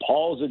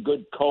 Paul's a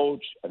good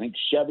coach. I think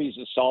Chevy's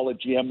a solid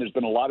GM. There's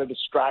been a lot of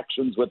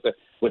distractions with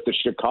the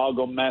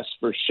Chicago mess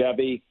for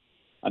Chevy.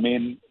 I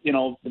mean,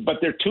 but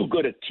they're too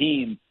good a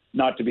team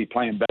not to be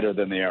playing better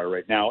than they are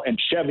right now.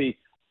 And Chevy,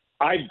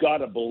 I've got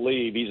to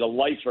believe he's a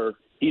lifer.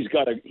 He's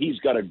got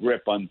a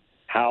grip on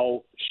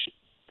how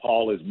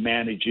Paul is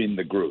managing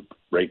the group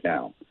right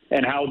now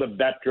and how the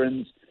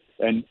veterans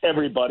and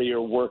everybody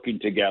are working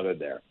together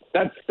there.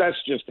 That's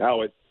just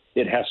how it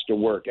has to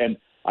work. And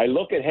I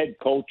look at head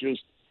coaches.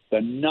 The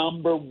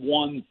number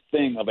one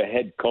thing of a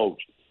head coach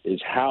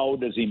is how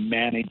does he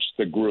manage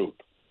the group?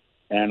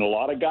 And a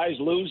lot of guys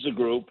lose the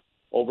group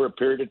over a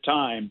period of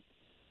time.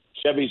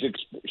 Chevy's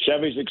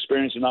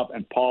experienced enough,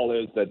 and Paul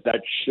is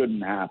that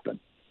shouldn't happen.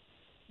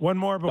 One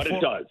more before, but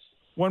it does.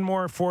 One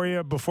more for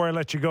you before I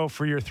let you go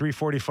for your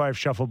 345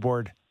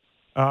 shuffleboard.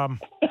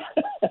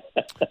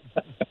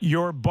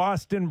 Your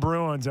Boston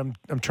Bruins. I'm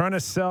trying to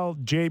sell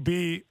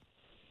JB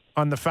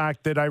on the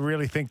fact that I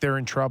really think they're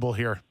in trouble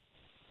here.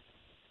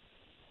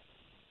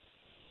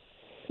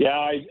 Yeah,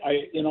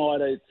 I you know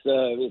what?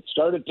 It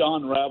started to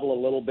unravel a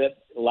little bit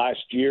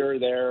last year.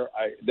 They're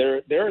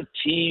a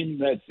team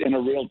that's in a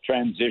real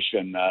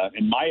transition.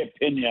 In my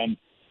opinion,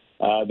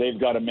 they've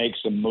got to make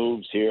some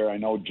moves here. I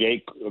know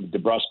Jake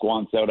DeBrusk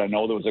wants out. I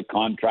know there was a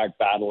contract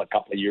battle a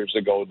couple of years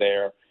ago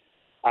there.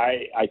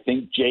 I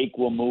think Jake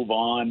will move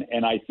on,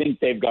 and I think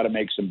they've got to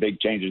make some big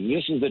changes.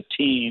 This is a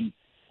team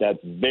that's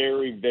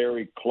very,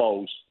 very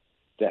close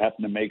to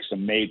having to make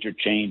some major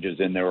changes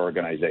in their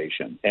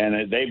organization.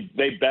 And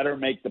they better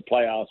make the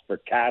playoffs for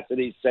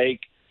Cassidy's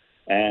sake.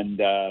 And,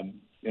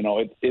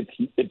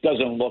 it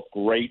doesn't look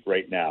great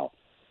right now.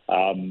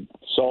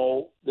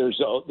 So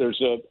there's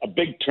a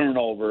big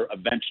turnover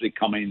eventually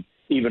coming,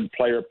 even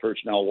player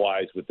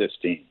personnel-wise, with this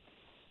team.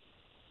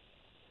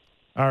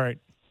 All right.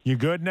 You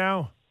good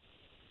now?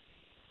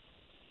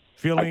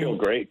 I feel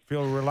great.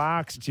 Feel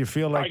relaxed? You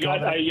feel like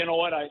you know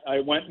what?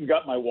 I went and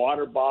got my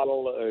water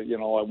bottle.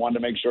 I wanted to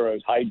make sure I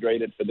was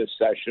hydrated for this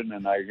session,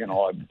 and I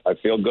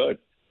feel good.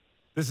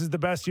 This is the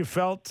best you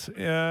felt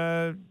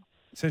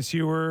since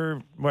you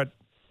were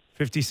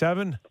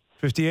 57,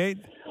 58?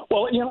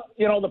 Well,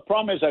 the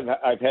problem is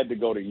I've had to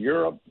go to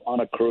Europe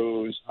on a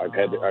cruise. I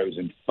was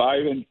in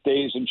 5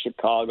 days in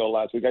Chicago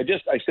last week. I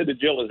said to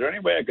Jill, is there any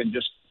way I can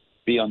just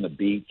be on the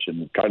beach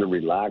and try to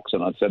relax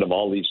and instead of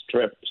all these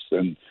trips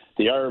and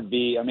the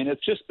RV? I mean,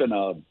 it's just been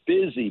a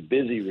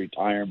busy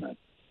retirement.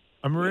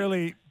 I'm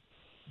really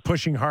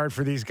pushing hard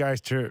for these guys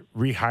to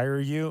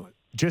rehire you.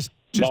 Don't.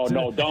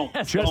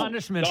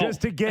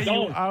 Just to get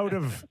you out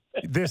of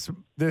this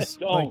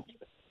like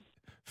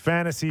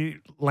fantasy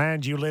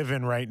land you live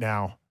in right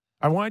now.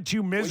 I want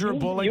you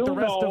miserable like the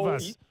rest of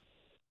us.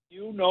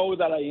 You know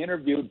that I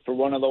interviewed for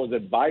one of those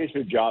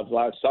advisor jobs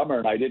last summer,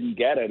 and I didn't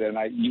get it. And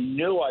you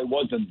knew I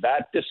wasn't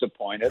that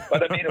disappointed.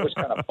 But I mean, it was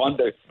kind of fun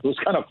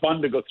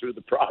to go through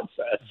the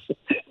process.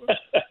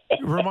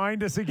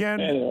 Remind us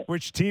again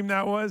which team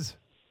that was.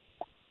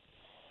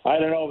 I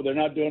don't know, but they're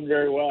not doing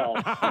very well.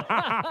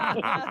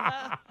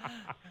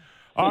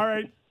 All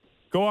right,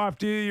 go off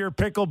to your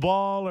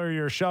pickleball or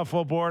your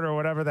shuffleboard or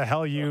whatever the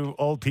hell you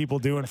old people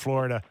do in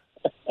Florida.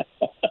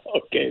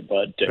 Okay,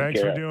 bud. Thanks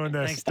care. for doing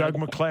this. Thanks, Doug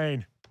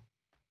MacLean.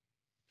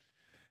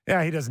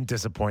 Yeah, he doesn't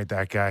disappoint,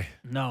 that guy.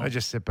 No. I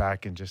just sit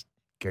back and just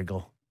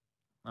giggle.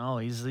 Oh,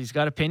 he's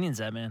got opinions,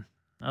 that man.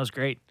 That was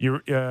great.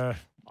 You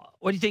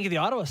What do you think of the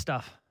Ottawa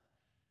stuff?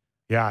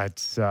 Yeah,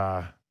 it's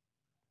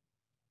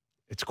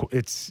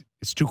It's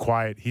too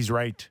quiet. He's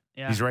right.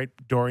 Yeah. He's right.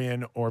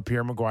 Dorian or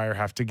Pierre McGuire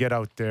have to get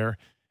out there,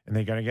 and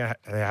they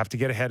have to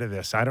get ahead of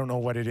this. I don't know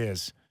what it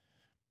is,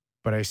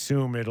 but I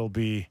assume it'll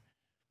be.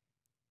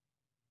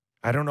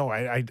 I don't know.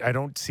 I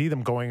don't see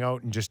them going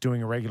out and just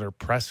doing a regular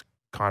press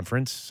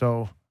conference.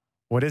 So,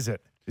 what is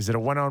it? Is it a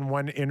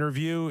one-on-one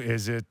interview?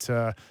 Is it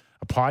a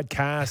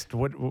podcast?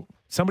 What?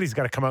 Somebody's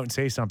got to come out and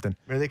say something.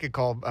 Maybe they could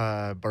call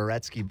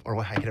Boretsky, or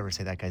I can never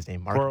say that guy's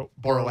name. Borowetsky.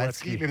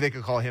 Borowetsky. Maybe they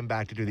could call him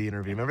back to do the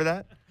interview. Remember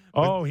that?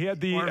 Oh, he had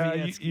the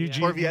Borowiecki,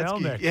 Eugene Borowiecki.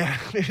 Melnyk. Yeah,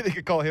 maybe they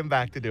could call him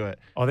back to do it.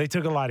 Oh, they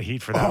took a lot of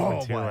heat for that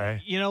one too, boy. eh?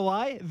 You know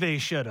why? They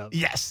should have.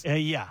 Yes.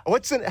 Yeah.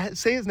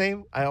 Say his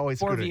name. I always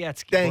screw it.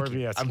 Borowiecki. Thank you.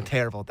 Borowiecki. I'm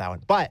terrible at that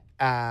one. But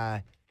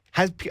I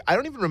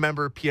don't even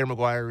remember Pierre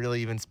McGuire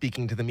really even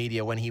speaking to the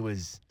media when he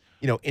was,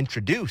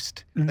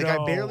 introduced. Like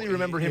I barely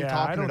remember him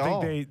talking at all. I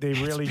don't think they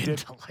really It's been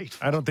did.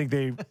 delightful. I don't think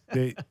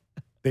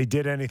they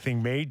did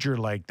anything major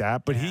like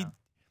that. But Yeah.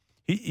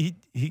 he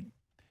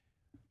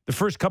the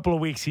first couple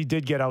of weeks he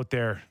did get out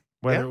there,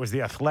 whether Yeah. it was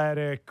the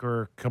Athletic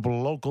or a couple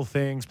of local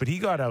things, but he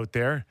got out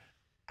there.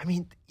 I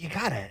mean, you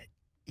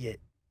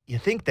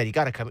think that you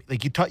gotta come.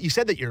 Like you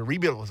said that your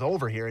rebuild was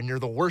over here, and you're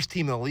the worst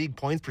team in the league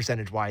points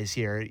percentage wise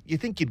here. You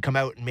think you'd come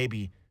out and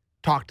maybe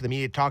talk to the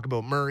media, talk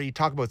about Murray,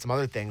 talk about some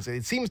other things.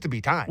 It seems to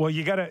be time. Well,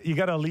 you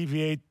gotta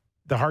alleviate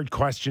the hard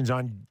questions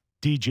on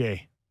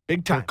DJ,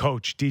 Big their time.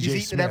 coach DJ He's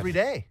eating Smith. it every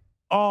day.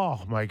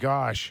 Oh my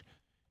gosh,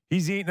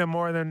 he's eating it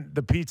more than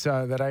the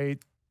pizza that I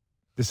ate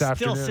this Still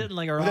afternoon. sitting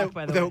like a rock,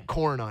 by the way. Without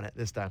corn on it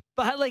this time.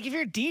 But like, if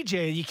you're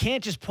DJ, you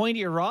can't just point at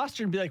your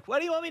roster and be like, "What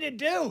do you want me to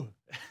do?"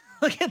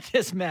 Look at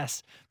this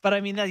mess. But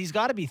I mean, that he's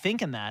got to be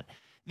thinking that.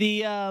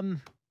 The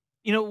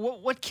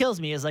what kills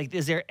me is like,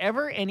 is there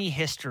ever any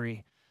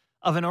history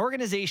of an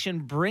organization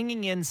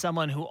bringing in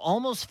someone who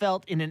almost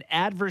felt in an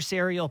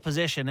adversarial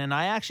position? And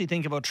I actually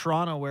think about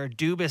Toronto, where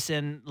Dubas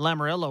and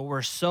Lamoriello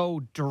were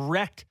so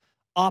direct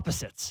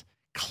opposites.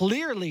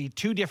 Clearly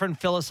two different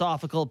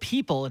philosophical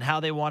people in how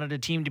they wanted a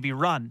team to be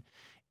run.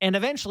 And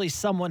eventually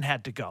someone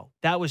had to go.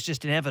 That was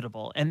just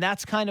inevitable. And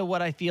that's kind of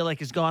what I feel like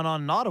has gone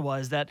on in Ottawa,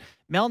 is that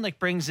Melnyk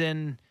brings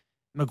in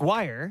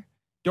McGuire.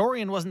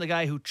 Dorian wasn't the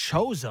guy who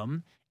chose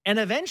him. And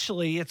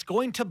eventually it's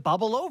going to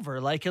bubble over.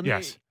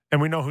 Yes,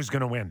 and we know who's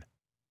going to win.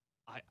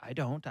 I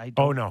don't.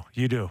 Oh no,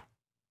 you do.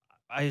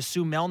 I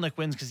assume Melnyk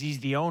wins because he's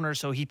the owner,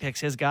 so he picks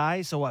his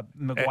guy. So what,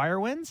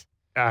 McGuire wins?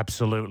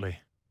 Absolutely.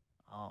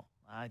 Oh,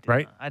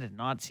 Right? I did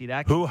not see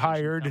that. Who conclusion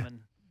hired coming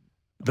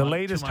The 2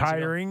 latest months ago.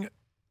 hiring,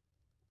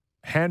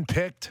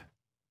 handpicked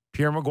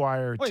Pierre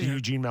McGuire Wait, to yeah.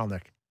 Eugene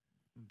Melnyk.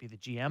 Be the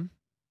GM?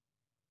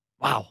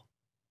 Wow.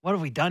 What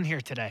have we done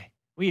here today?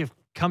 We have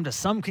come to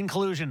some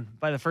conclusion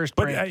by the first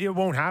But break. it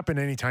won't happen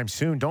anytime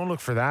soon. Don't look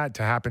for that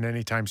to happen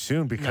anytime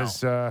soon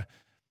because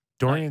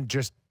Dorian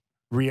just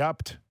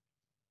re-upped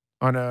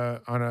on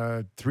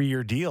a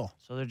 3-year deal.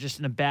 So they're just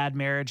in a bad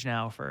marriage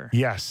now for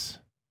Yes,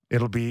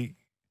 it'll be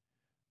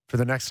for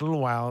the next little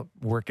while.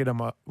 Work it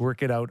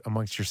out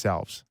amongst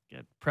yourselves.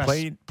 get press,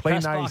 Play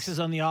press nice. boxes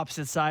on the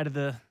opposite side of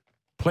the.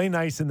 Play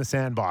nice in the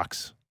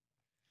sandbox.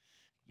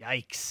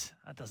 Yikes.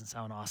 That doesn't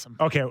sound awesome.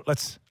 Okay,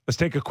 let's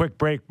take a quick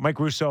break. Mike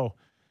Russo,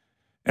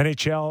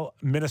 NHL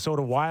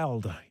Minnesota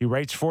Wild. He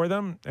writes for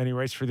them and he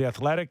writes for The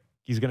Athletic.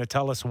 He's going to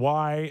tell us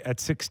why at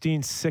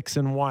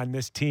 16-6-1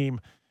 this team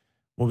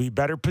will be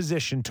better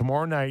positioned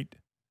tomorrow night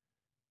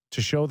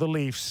to show the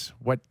Leafs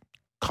what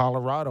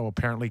Colorado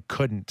apparently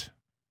couldn't.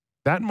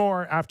 That and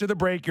more after the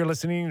break. You're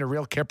listening to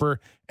Real Kipper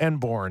and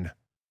Bourne.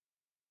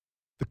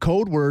 The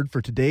code word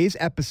for today's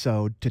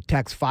episode to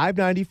text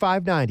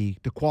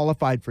 590-590 to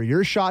qualify for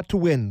your shot to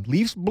win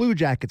Leafs Blue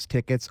Jackets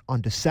tickets on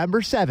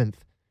December 7th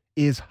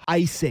is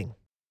icing.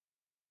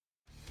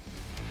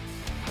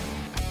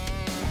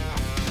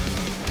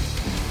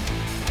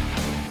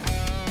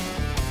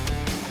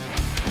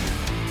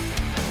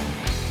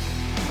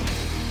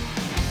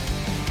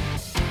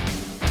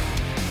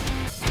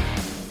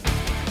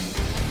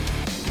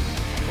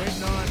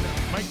 Waiting on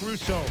Mike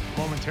Russo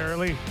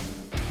momentarily.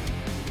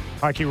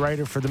 Hockey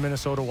writer for the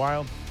Minnesota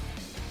Wild,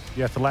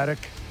 The Athletic.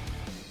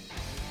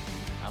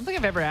 I don't think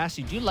I've ever asked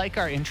you, do you like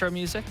our intro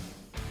music?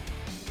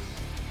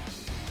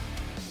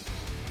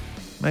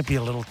 Might be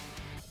a little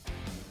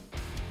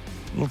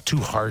too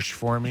harsh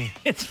for me.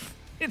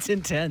 It's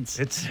intense.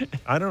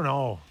 I don't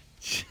know.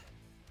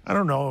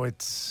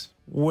 It's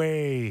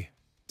way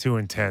too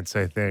intense,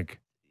 I think.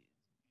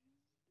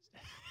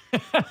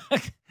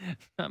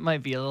 That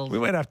might be a little. We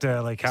might have to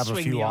have a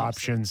Swing few the opposite.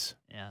 options.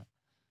 Yeah.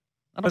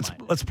 I don't Let's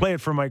mind. let's play it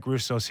for Mike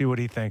Russo, see what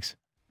he thinks.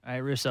 All right,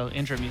 Russo,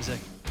 intro music.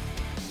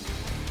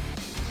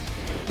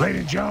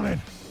 Ladies and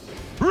gentlemen,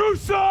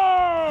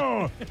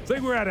 Russo! It's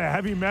like we're at a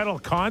heavy metal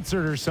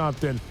concert or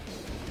something.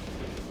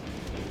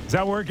 Is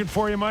that working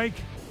for you, Mike?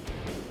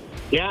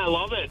 Yeah, I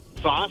love it.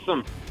 It's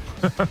awesome.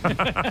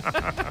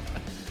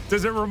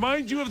 Does it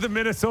remind you of the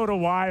Minnesota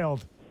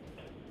Wild?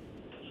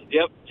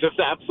 Yep, just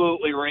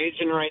absolutely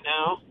raging right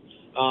now.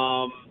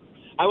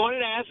 I wanted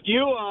to ask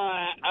you,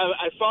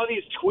 I saw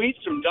these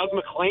tweets from Doug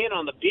McLean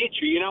on the beach.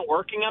 Are you not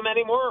working them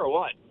anymore or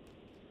what?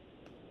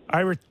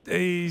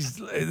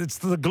 It's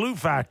the glue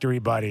factory,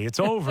 buddy. It's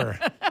over.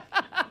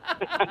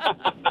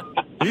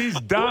 He's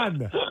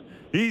done.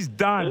 He's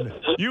done.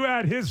 You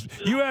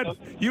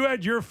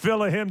had your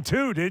fill of him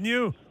too, didn't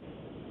you?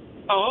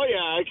 Oh, yeah.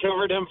 I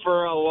covered him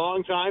for a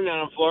long time down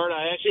in Florida.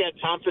 I actually had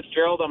Tom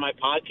Fitzgerald on my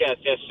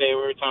podcast yesterday. We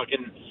were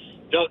talking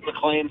Doug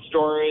McClain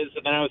stories,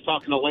 and then I was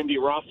talking to Lindy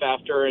Ruff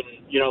after, and,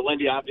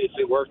 Lindy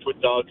obviously worked with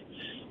Doug.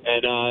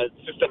 And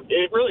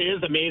it really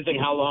is amazing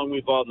how long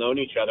we've all known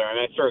each other. I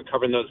mean, I started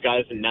covering those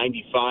guys in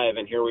 '95,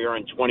 and here we are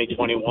in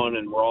 2021,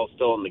 and we're all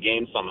still in the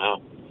game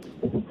somehow.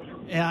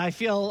 Yeah, I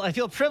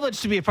feel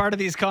privileged to be a part of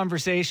these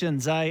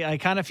conversations. I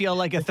kind of feel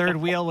like a third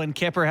wheel when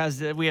Kipper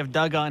we have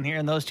Doug on here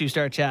and those two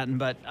start chatting.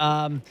 But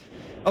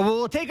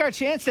we'll take our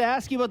chance to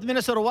ask you about the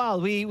Minnesota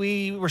Wild.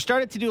 We were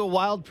started to do a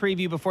Wild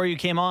preview before you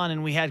came on,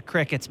 and we had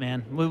crickets,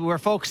 man. We were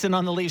focusing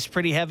on the Leafs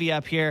pretty heavy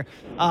up here.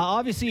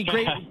 Obviously,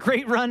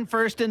 great run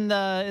first in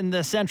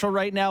the Central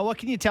right now. What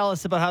can you tell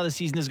us about how the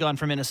season has gone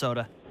for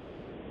Minnesota?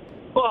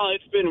 Well,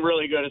 it's been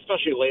really good,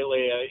 especially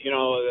lately.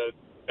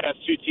 The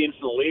best two teams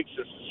in the league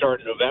since the start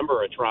of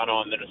November are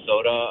Toronto and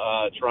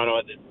Minnesota. Toronto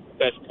had the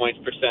best points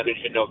percentage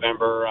in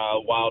November.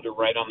 Wild are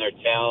right on their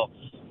tail.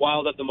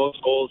 Wild had the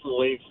most goals in the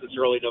league since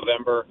early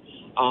November.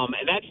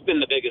 And that's been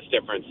the biggest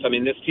difference. I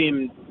mean, this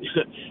team,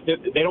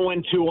 they don't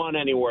win 2-1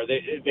 anywhere.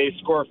 They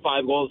score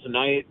 5 goals a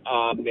night.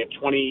 They have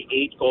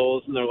 28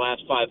 goals in their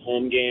last 5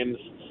 home games.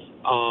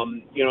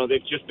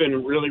 They've just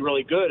been really,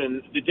 really good.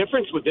 And the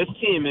difference with this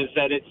team is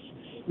that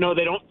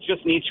they don't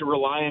just need to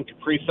rely on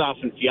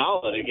Kaprizov and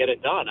Fiala to get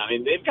it done. I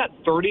mean, they've got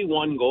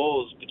 31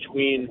 goals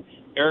between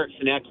Eric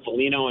Sinek,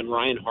 Foligno, and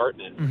Ryan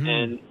Hartman. Mm-hmm.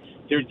 And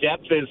their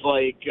depth is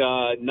like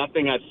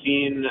nothing I've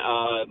seen.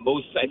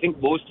 Most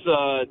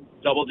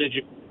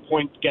double-digit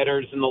point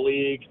getters in the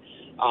league.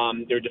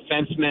 Their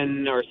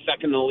defensemen are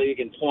second in the league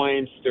in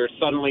points. They're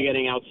suddenly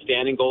getting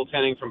outstanding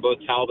goaltending from both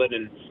Talbot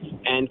and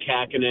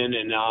Kähkönen.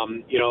 And,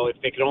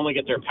 if they could only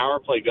get their power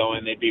play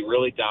going, they'd be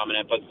really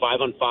dominant. But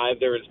 5-on-5,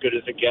 they're as good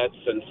as it gets.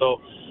 And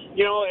so,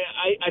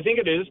 I think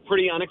it is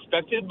pretty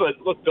unexpected. But,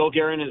 look, Bill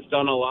Guerin has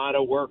done a lot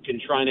of work in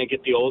trying to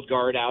get the old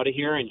guard out of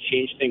here and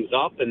change things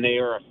up. And they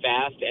are a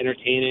fast,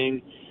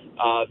 entertaining,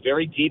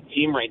 very deep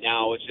team right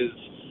now, which is,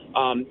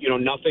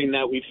 nothing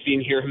that we've seen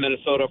here in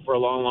Minnesota for a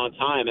long, long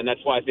time. And that's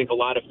why I think a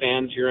lot of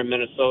fans here in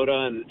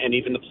Minnesota and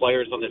even the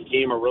players on this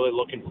team are really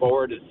looking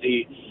forward to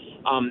see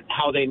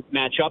how they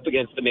match up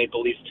against the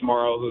Maple Leafs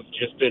tomorrow, who've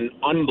just been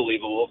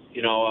unbelievable,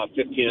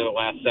 15 of the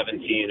last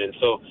 17. And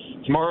so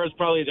tomorrow is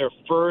probably their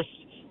first.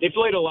 They've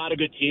played a lot of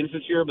good teams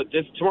this year, but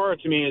tomorrow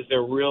to me is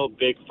their real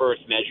big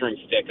first measuring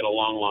stick in a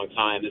long, long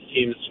time. This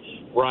team's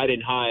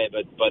riding high,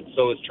 but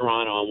so is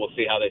Toronto, and we'll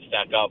see how they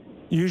stack up.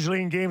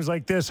 Usually in games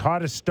like this,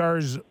 hottest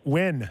stars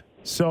win.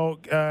 So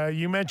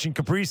you mentioned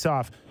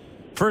Kaprizov.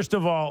 First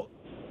of all,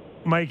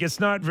 Mike, it's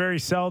not very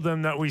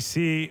seldom that we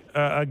see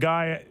a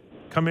guy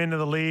come into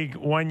the league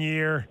 1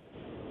 year,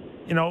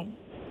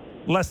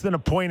 less than a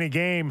point a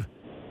game,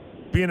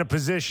 be in a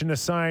position to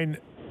sign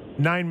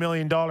 $9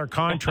 million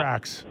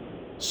contracts.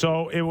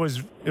 So it was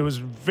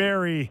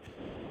very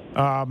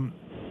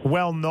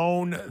well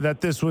known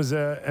that this was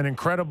an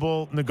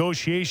incredible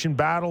negotiation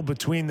battle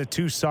between the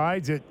two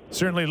sides. It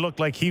certainly looked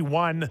like he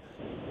won.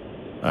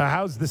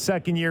 How's the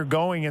second year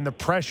going and the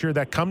pressure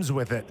that comes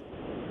with it?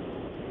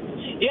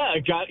 Yeah,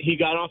 he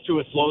got off to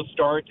a slow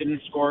start,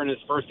 didn't score in his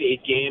first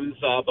 8 games,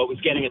 but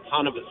was getting a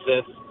ton of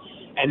assists.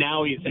 And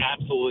now he's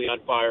absolutely on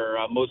fire.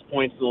 Most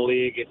points in the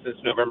league since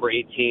November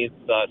 18th,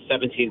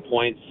 17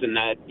 points in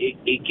that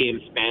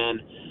 8-game span.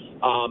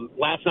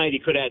 Last night he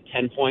could have had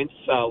 10 points.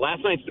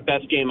 Last night's the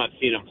best game I've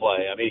seen him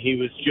play. I mean, he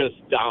was just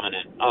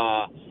dominant.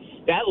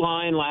 That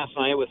line last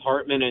night with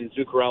Hartman and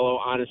Zuccarello,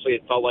 honestly,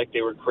 it felt like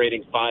they were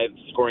creating 5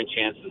 scoring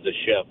chances a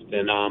shift.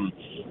 And,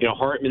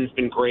 Hartman's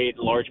been great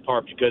in large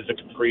part because of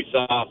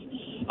Kaprizov.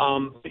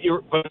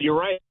 But you're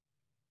right.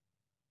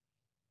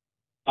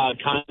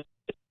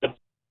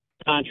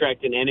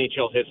 Contract in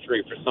NHL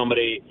history for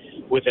somebody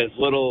with as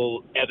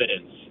little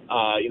evidence.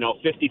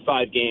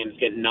 55 games,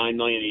 getting $9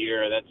 million a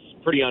year.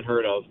 That's pretty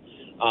unheard of.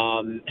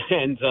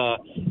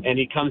 And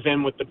he comes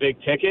in with the big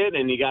ticket,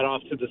 and he got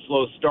off to the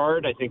slow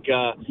start. I think, he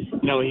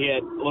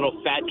had a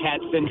little fat cat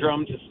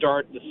syndrome to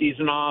start the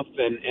season off,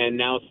 and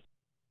now,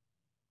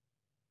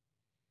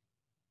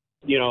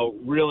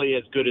 really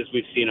as good as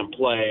we've seen him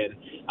play.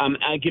 And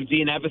I give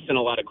Dean Evason a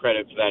lot of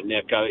credit for that,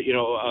 Nick.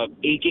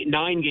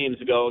 9 games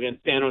ago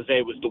against San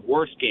Jose was the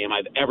worst game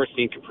I've ever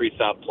seen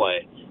Kaprizov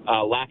play.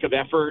 Lack of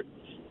effort,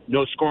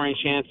 no scoring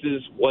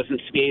chances,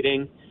 wasn't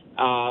skating,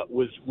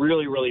 was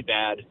really, really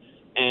bad.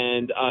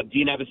 And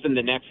Dean Evason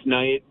the next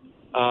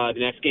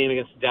game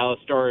against the Dallas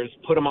Stars,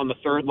 put him on the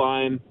third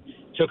line,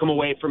 took him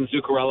away from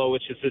Zuccarello,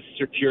 which is his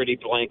security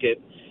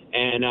blanket.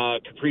 And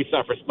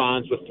Kaprizov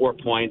responds with 4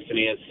 points, and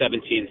he has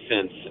 17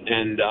 since.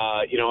 And,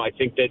 I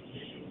think that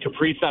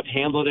Kaprizov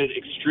handled it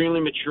extremely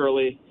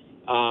maturely,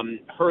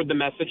 heard the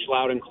message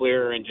loud and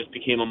clear, and just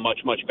became a much,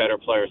 much better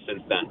player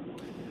since then.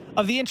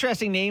 Of the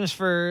interesting names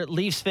for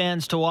Leafs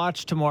fans to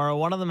watch tomorrow,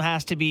 one of them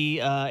has to be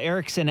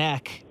Eriksson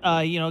Ek.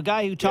 A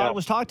guy who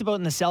was talked about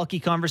in the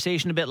Selke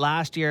conversation a bit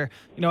last year.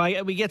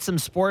 We get some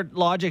Sport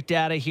Logic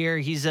data here.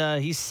 He's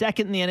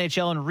second in the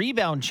NHL in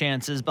rebound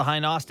chances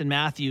behind Austin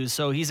Matthews.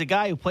 So he's a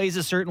guy who plays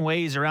a certain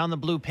way. He's around the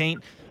blue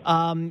paint.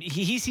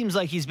 He seems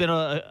like he's been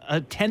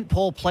a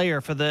tentpole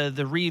player for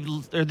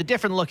the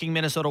different looking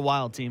Minnesota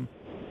Wild team.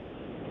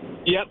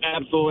 Yep,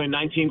 absolutely.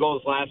 19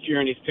 goals last year,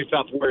 and he's picked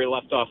up where he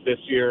left off this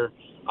year.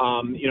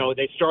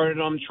 They started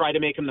him, tried to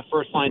make him the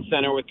first-line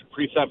center with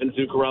Kaprizov and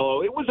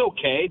Zuccarello. It was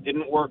okay.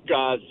 Didn't work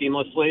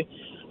seamlessly.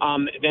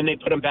 Then they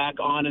put him back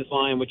on his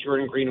line with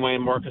Jordan Greenway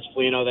and Marcus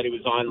Foligno that he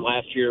was on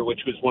last year,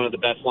 which was one of the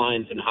best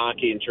lines in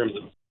hockey in terms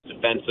of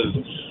defensive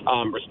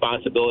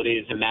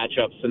responsibilities and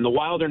matchups. And the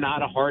Wild are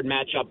not a hard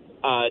matchup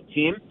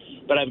team,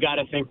 but I've got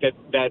to think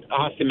that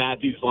Austin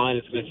Matthews' line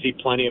is going to see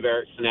plenty of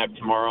Eriksson Ek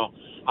tomorrow.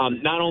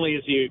 Not only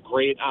is he a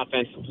great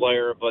offensive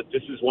player, but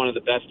this is one of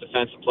the best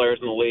defensive players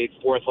in the league,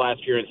 fourth last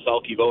year in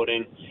Selke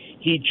voting.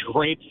 He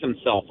drapes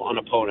himself on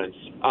opponents.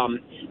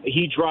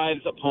 He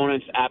drives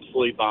opponents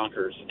absolutely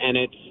bonkers. And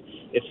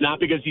it's not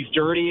because he's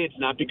dirty. It's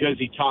not because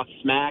he talks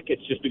smack.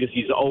 It's just because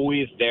he's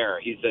always there.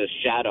 He's a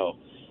shadow.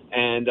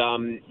 And,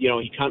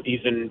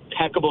 he's in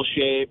impeccable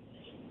shape,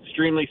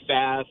 extremely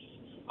fast,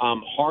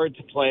 hard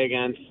to play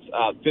against,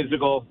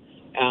 physical.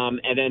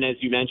 And then, as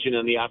you mentioned,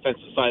 on the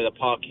offensive side of the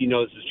puck, he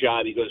knows his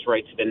job. He goes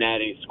right to the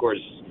net, and he scores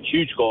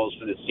huge goals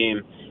for this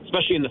team,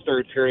 especially in the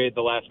third period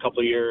the last couple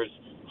of years,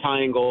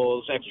 tying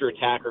goals, extra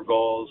attacker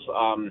goals.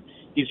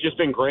 He's just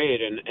been great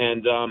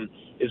and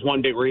is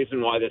one big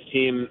reason why this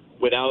team,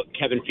 without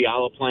Kevin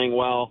Fiala playing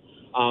well,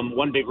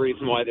 one big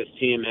reason why this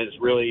team has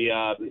really,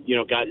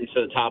 gotten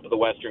to the top of the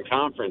Western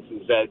Conference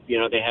is that,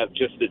 they have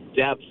just the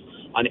depth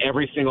on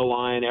every single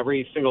line.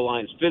 Every single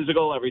line's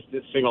physical. Every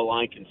single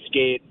line can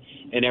skate.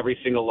 And every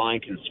single line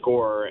can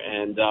score,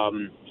 and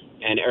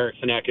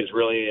Eriksson Ek is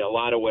really, a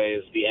lot of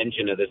ways, the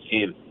engine of this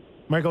team.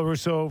 Michael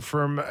Russo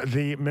from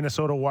the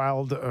Minnesota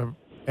Wild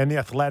and The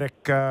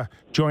Athletic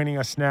joining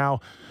us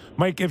now.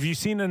 Mike, have you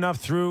seen enough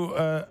through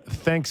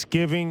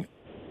Thanksgiving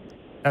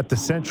at the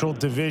Central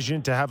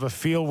Division to have a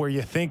feel where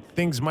you think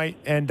things might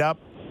end up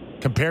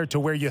compared to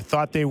where you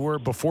thought they were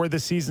before the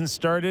season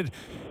started?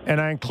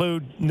 And I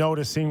include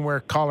noticing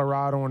where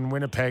Colorado and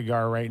Winnipeg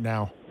are right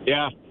now.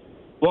 Yeah.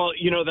 Well,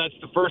 that's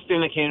the first thing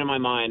that came to my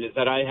mind is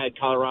that I had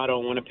Colorado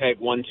and Winnipeg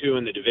 1-2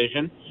 in the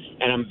division,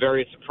 and I'm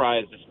very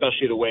surprised,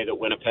 especially the way that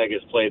Winnipeg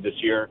has played this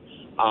year.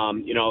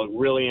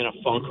 Really in a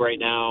funk right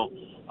now.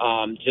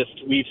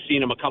 We've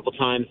seen them a couple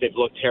times. They've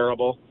looked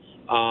terrible.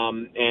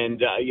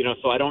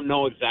 So I don't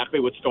know exactly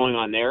what's going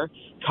on there.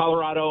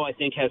 Colorado, I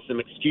think, has some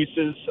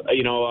excuses.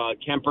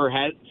 Kemper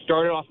had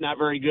started off not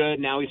very good.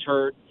 Now he's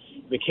hurt.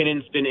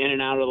 McKinnon's been in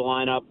and out of the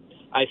lineup.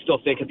 I still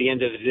think at the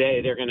end of the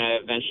day they're going to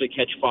eventually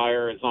catch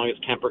fire as long as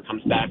Kemper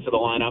comes back to the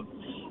lineup.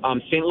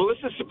 St. Louis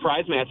has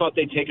surprised me. I thought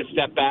they'd take a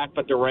step back,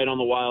 but they're right on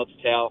the Wild's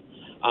tail.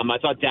 I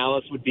thought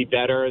Dallas would be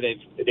better.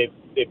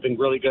 They've been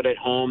really good at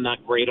home,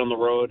 not great on the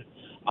road.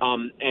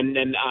 And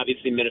then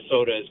obviously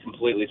Minnesota has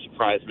completely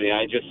surprised me.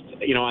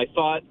 I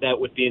thought that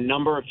with the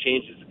number of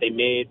changes that they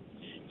made,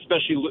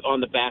 especially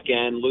on the back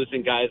end,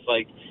 losing guys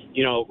like,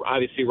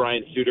 obviously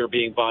Ryan Suter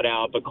being bought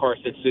out, but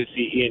Carson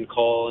Soucy, Ian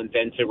Cole, and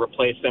then to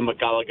replace them with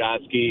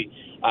Goligoski,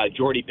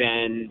 Jordy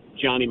Ben,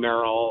 Johnny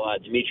Merrill,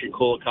 Dmitry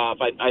Kulikov.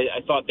 I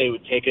thought they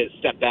would take a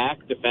step back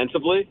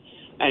defensively,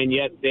 and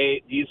yet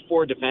these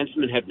four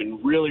defensemen have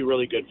been really,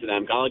 really good for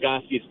them.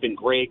 Goligoski's been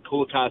great.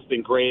 Kulikov's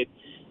been great.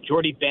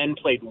 Jordy Ben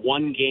played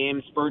one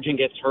game. Spurgeon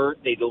gets hurt.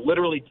 They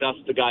literally dust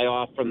the guy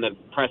off from the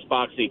press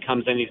box, and he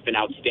comes in. He's been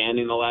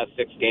outstanding the last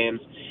 6 games.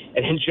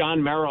 And then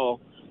John Merrill,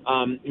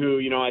 who,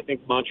 I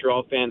think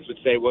Montreal fans would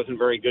say wasn't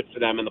very good for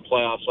them in the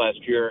playoffs last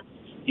year.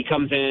 He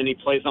comes in, he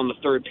plays on the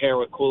third pair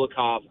with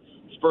Kulikov.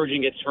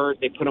 Spurgeon gets hurt.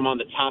 They put him on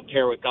the top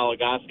pair with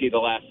Goligoski the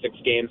last 6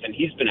 games, and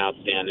he's been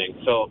outstanding.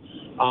 So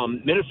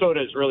Minnesota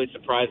has really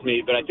surprised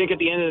me. But I think at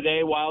the end of the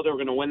day, Wild are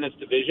going to win this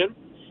division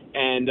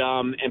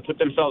and put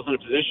themselves in a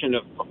position to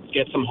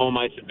get some home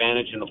ice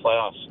advantage in the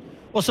playoffs.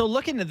 Well, so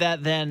looking at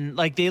that then,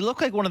 they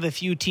look like one of the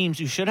few teams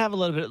who should have a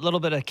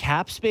little bit of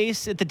cap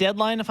space at the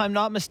deadline, if I'm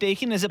not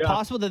mistaken. Is it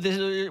possible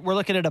that we're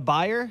looking at a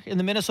buyer in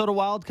the Minnesota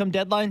Wild come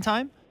deadline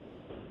time?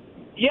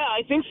 Yeah,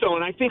 I think so.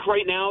 And I think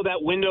right now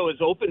that window is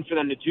open for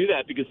them to do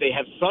that because they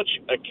have such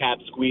a cap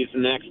squeeze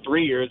in the next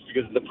 3 years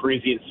because of the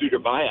Parisi and Suter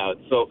buyout.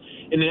 So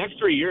in the next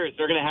 3 years,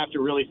 they're going to have to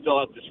really fill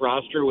out this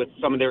roster with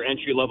some of their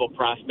entry-level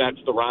prospects,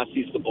 the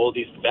Rossies, the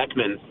Boldies, the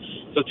Beckmans.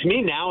 So to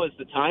me, now is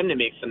the time to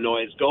make some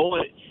noise.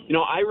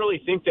 I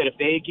really think that if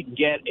they can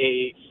get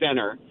a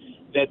center,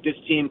 that this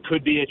team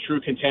could be a true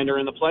contender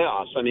in the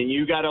playoffs. I mean,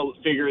 you got to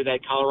figure that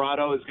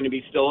Colorado is going to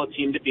be still a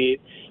team to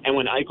beat, and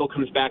when Eichel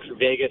comes back for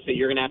Vegas, that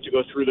you're going to have to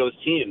go through those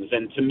teams.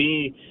 And to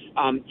me,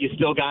 you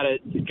still got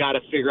to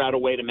figure out a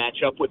way to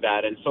match up with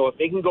that. And so if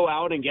they can go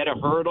out and get a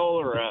Hurdle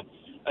or a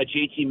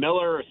JT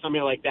Miller or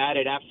somebody like that,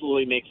 it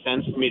absolutely makes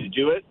sense for me to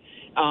do it.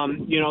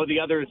 The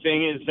other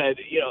thing is that,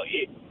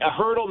 a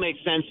hurdle makes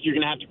sense. You're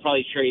going to have to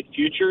probably trade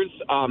futures.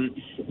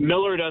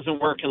 Miller doesn't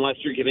work unless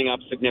you're giving up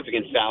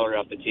significant salary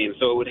off the team.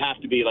 So it would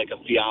have to be like a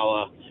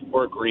Fiala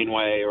or a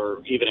Greenway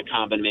or even a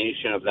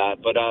combination of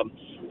that. But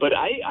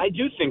I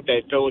do think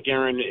that Bill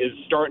Guerin is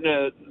starting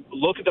to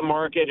look at the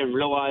market and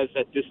realize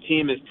that this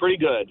team is pretty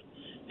good.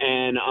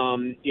 And,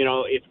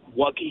 if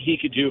what he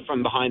could do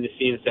from behind the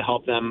scenes to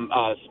help them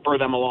spur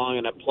them along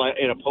in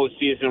a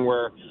postseason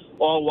where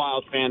all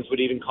Wild fans would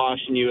even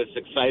caution you, as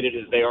excited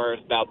as they are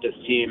about this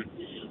team,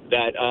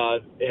 that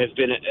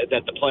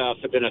the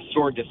playoffs have been a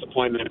sore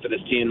disappointment for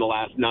this team the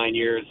last 9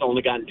 years.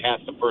 Only gotten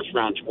past the first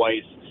round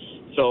twice.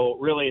 So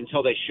really,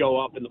 until they show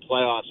up in the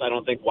playoffs, I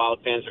don't think Wild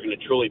fans are going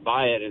to truly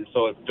buy it. And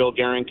so if Bill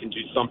Guerin can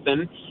do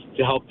something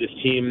to help this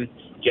team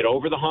get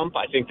over the hump,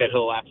 I think that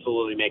he'll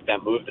absolutely make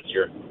that move this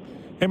year.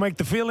 Hey, Mike,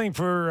 the feeling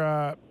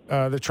for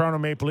the Toronto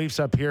Maple Leafs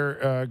up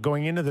here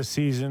going into the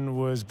season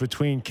was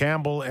between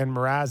Campbell and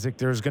Mrazek,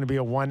 there's going to be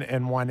a 1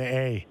 and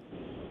 1A.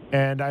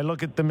 And I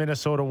look at the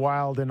Minnesota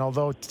Wild, and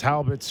although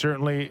Talbot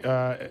certainly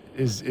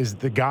is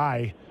the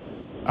guy,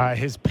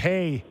 his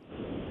pay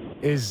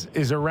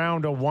is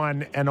around a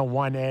 1 and a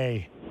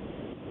 1A.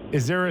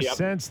 Is there a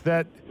sense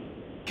that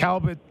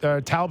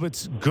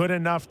Talbot's good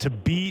enough to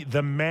be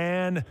the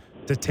man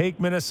to take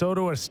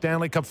Minnesota to a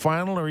Stanley Cup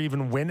final or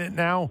even win it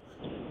now?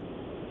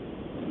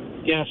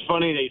 Yeah, it's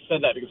funny that you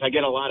said that because I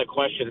get a lot of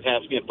questions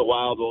asking if the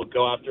Wild will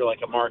go after like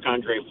a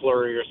Marc-Andre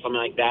Fleury or something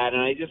like that,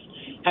 and I just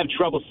have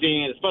trouble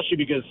seeing it, especially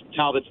because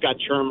Talbot's got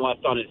term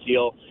left on his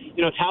deal.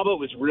 Talbot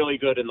was really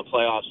good in the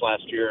playoffs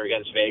last year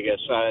against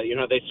Vegas.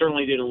 They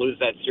certainly didn't lose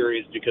that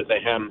series because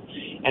of him,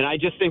 and I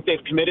just think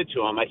they've committed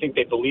to him. I think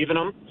they believe in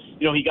him.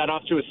 He got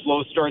off to a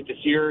slow start this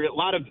year. A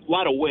lot of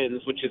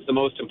wins, which is the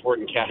most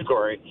important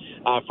category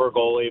for a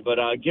goalie. But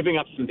giving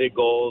up some big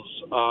goals,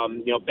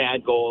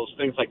 bad goals,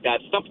 things like that,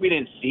 stuff we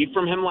didn't see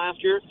from him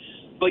last year.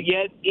 But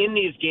yet in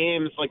these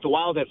games, like the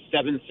Wild have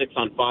 7-6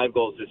 on 5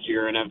 goals this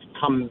year and have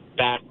come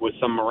back with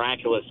some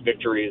miraculous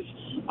victories.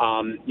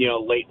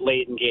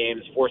 Late in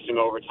games, forcing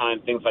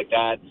overtime, things like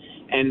that.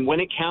 And when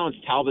it counts,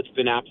 Talbot's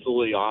been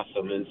absolutely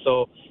awesome. And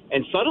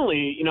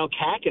suddenly,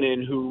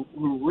 Kähkönen, who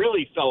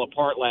really fell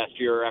apart last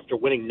year after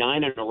winning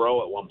 9 in a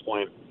row at one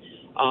point,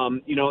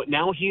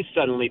 now he's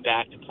suddenly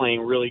back to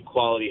playing really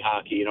quality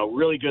hockey.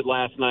 Really good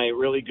last night,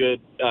 really good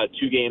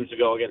 2 games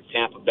ago against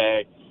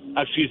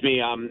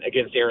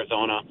against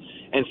Arizona.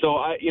 And so,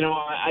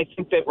 I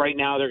think that right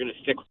now they're going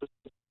to stick with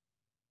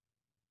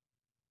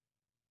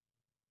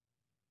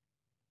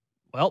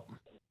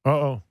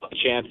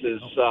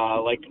chances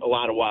like a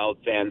lot of Wild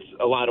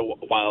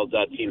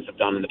teams have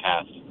done in the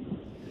past.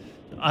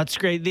 That's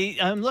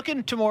great. I'm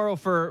looking tomorrow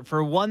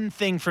for one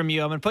thing from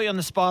you. I'm going to put you on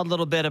the spot a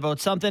little bit about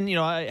something.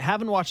 I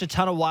haven't watched a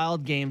ton of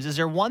Wild games. Is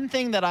there one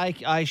thing that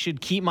I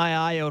should keep my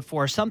eye out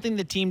for? Something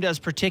the team does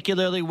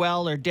particularly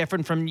well or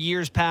different from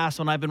years past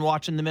when I've been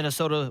watching the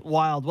Minnesota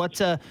Wild? What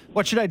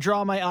should I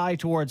draw my eye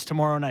towards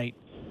tomorrow night?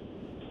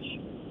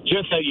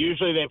 Just that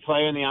usually they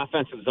play in the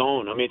offensive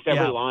zone. I mean, it's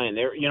every line.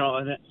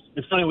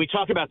 It's funny, we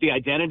talk about the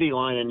identity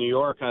line in New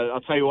York.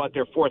 I'll tell you what,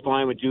 their fourth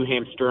line with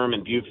Duhaime, Sturm,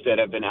 and Bukestad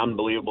have been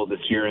unbelievable this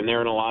year, and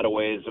they're in a lot of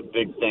ways a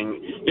big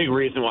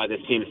reason why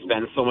this team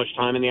spends so much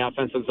time in the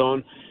offensive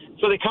zone.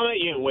 So they come at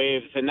you in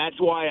waves, and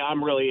that's why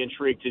I'm really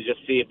intrigued to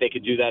just see if they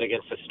could do that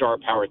against a star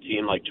power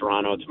team like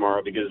Toronto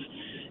tomorrow, because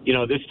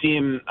this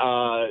team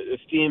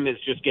is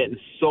just getting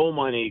so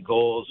many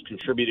goals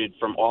contributed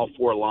from all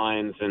 4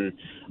 lines, and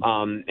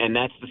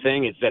that's the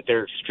thing, is that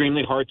they're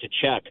extremely hard to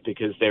check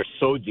because they're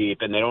so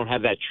deep and they don't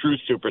have that true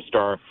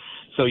superstar.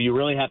 So you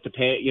really have to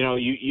pay.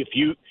 If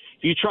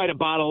you try to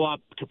bottle up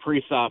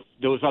Kaprizov,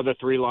 those other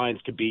 3 lines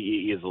could beat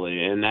you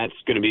easily, and that's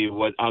going to be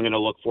what I'm going to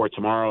look for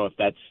tomorrow if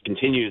that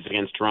continues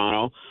against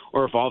Toronto,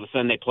 or if all of a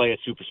sudden they play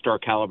a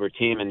superstar caliber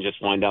team and just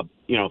wind up,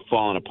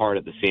 falling apart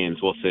at the seams.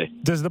 We'll see.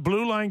 Does the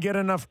blue line get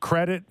enough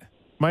credit,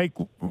 Mike?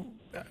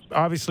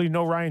 Obviously,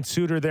 no Ryan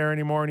Suter there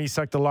anymore, and he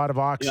sucked a lot of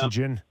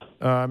oxygen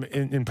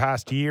in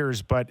past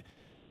years, but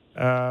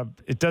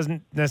it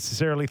doesn't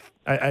necessarily.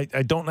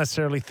 I don't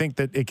necessarily think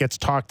that it gets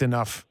talked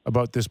enough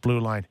about this blue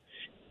line.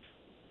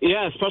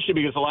 Yeah, especially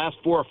because the last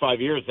 4 or 5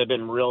 years they've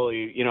been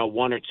really,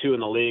 1 or 2 in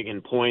the league in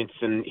points,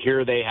 and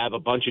here they have a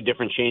bunch of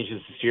different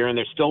changes this year, and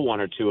they're still 1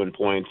 or 2 in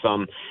points.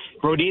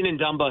 Brodin and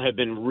Dumba have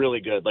been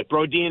really good. Like,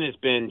 Brodin has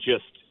been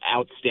just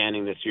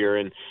outstanding this year,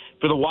 and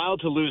for the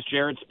Wild to lose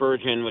Jared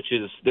Spurgeon, which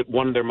is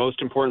one of their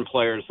most important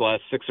players the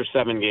last 6 or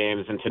 7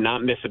 games, and to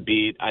not miss a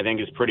beat, I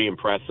think is pretty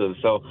impressive.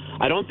 So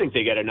I don't think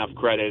they get enough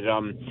credit.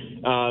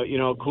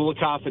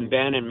 Kulikov and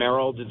Ben and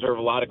Merrill deserve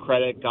a lot of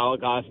credit.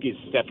 Goligoski's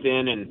stepped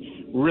in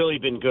and really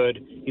been good.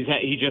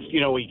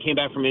 He came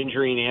back from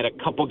injury and he had a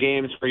couple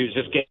games where he was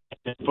just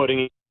getting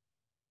footing,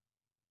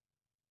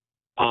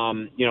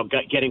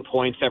 getting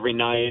points every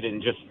night,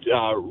 and just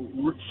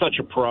such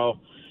a pro.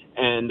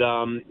 And,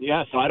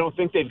 so I don't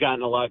think they've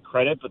gotten a lot of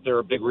credit, but they're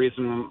a big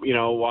reason,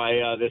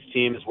 why this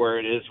team is where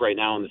it is right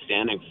now in the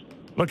standings.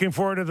 Looking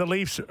forward to the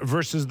Leafs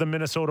versus the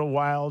Minnesota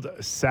Wild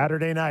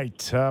Saturday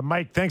night.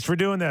 Mike, thanks for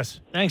doing this.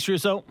 Thanks,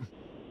 Russo.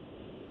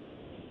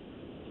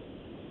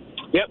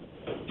 Yep.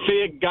 See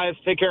you guys.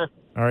 Take care.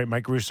 All right,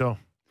 Mike Russo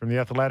from The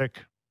Athletic,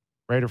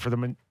 writer for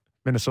the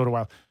Minnesota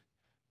Wild.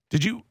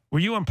 Were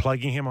you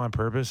unplugging him on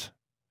purpose?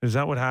 Is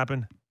that what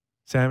happened,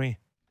 Sammy?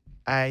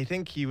 I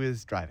think he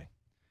was driving.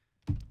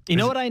 You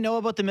know what I know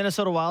about the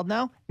Minnesota Wild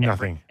now?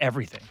 Nothing.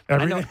 Everything.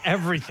 Everything? I know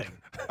everything.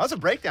 That was a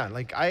breakdown.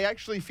 Like, I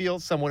actually feel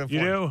somewhat You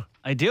informed. do?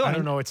 I do. I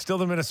don't know. It's still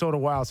the Minnesota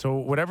Wild. So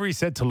whatever he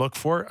said to look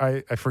for,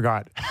 I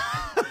forgot.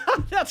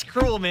 That's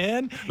cruel,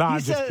 man. Nah, He I'm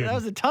just said kidding. that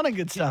was a ton of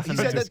good stuff. He in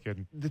said there, just that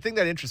kidding. the thing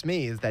that interests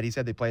me is that he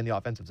said they play in the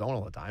offensive zone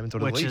all the time, and so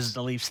do the which Leafs. is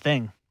the Leafs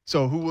thing.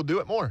 So who will do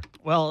it more?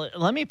 Well,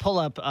 let me pull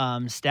up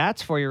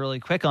stats for you really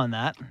quick on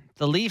that.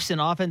 The Leafs in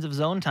offensive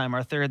zone time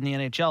are third in the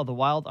NHL. The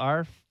Wild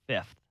are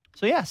fifth.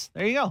 So, yes,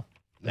 there you go.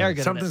 They're good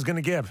at Something's it. going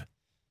to give.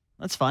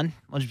 That's fun.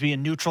 It'll just be a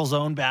neutral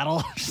zone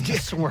battle. Just a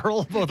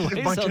swirl both Just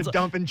ways. a bunch Sounds of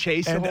dump and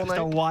chase the and whole just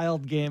a night.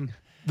 wild game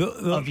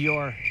of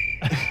your.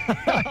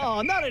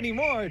 Oh, not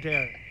anymore,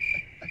 Derek.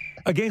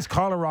 Against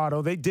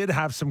Colorado, they did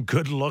have some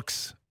good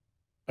looks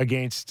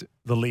against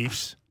the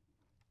Leafs.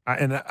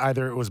 And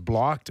either it was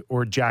blocked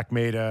or Jack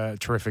made a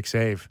terrific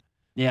save.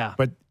 Yeah.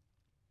 But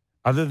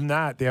other than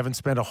that, they haven't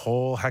spent a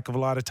whole heck of a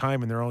lot of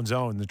time in their own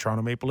zone, the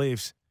Toronto Maple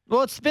Leafs.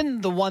 Well, it's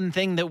been the one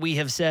thing that we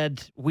have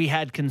said we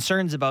had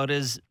concerns about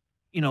is,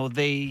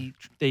 they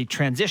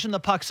transition the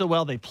puck so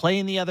well, they play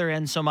in the other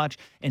end so much,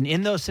 and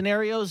in those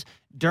scenarios,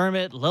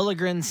 Dermott,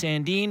 Liljegren,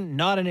 Sandin,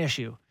 not an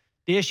issue.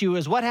 The issue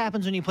is what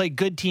happens when you play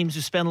good teams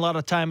who spend a lot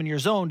of time in your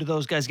zone. Do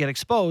those guys get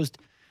exposed?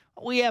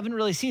 We haven't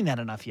really seen that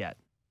enough yet.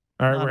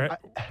 All right,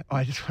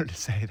 I just wanted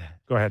to say that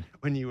go ahead.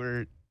 when you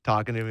were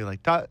talking to me,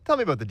 like, tell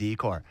me about the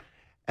decor,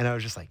 and I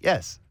was just like,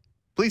 yes,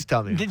 please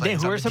tell me.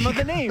 Who are some of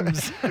the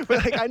names? But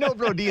like, I know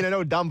Brodin, I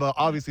know Dumba.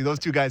 Obviously, those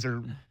two guys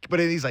are. But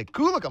he's like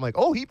Kulik. I'm like,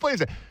 oh, he plays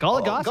there.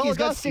 Goligoski's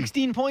got Goligoski.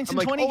 16 points I'm in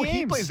like, 20 oh, games.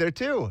 he plays there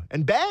too.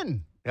 And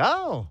Ben.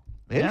 Oh,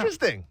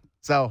 interesting.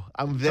 So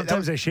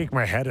Sometimes I shake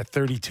my head at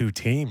 32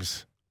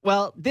 teams.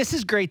 Well, this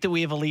is great that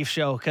we have a Leaf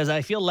show because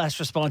I feel less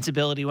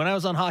responsibility. When I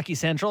was on Hockey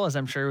Central, as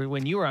I'm sure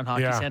when you were on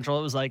Hockey Central,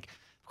 it was like,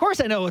 of course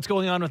I know what's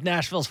going on with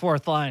Nashville's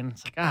fourth line.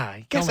 It's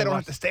like, guess I don't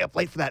have to stay up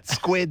late for that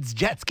Squids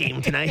Jets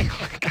game tonight.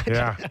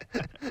 Yeah.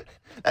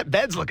 That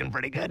bed's looking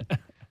pretty good.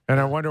 And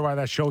I wonder why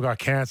that show got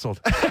canceled.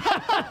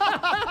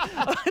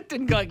 It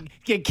didn't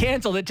get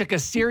canceled. It took a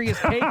serious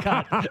pay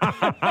cut.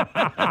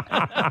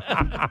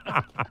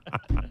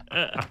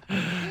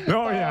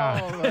 Oh,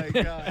 yeah. Oh my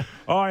God.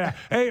 Oh, yeah.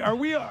 Hey, are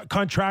we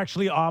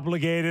contractually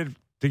obligated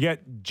to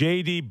get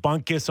J.D.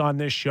 Bunkus on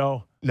this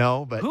show?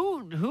 No, but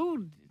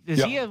Who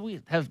does he have?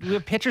 We have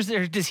pictures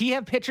there. Does he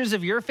have pictures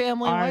of your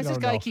family? Why does this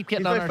don't guy know. keep he's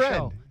getting on my our friend.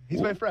 show?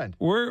 He's my friend.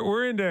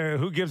 We're into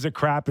who gives a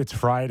crap. It's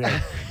Friday.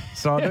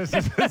 So this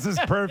is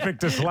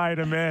perfect to slide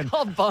him in.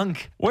 Call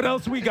bunk. What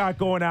else we got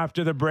going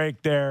after the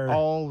break there,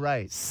 All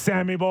right.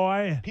 Sammy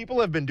boy?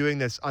 People have been doing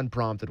this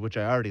unprompted, which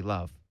I already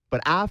love.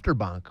 But after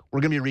bunk,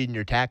 we're going to be reading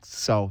your texts.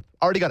 So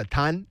already got a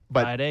ton.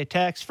 But Friday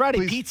text. Friday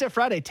Please- pizza.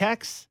 Friday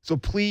text. so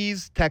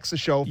please text the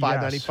show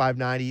 590 Yes.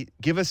 590.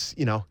 Give us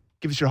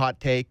your hot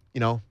take.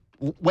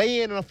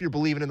 Weigh in if you're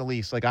believing in the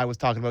Leafs, like I was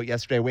talking about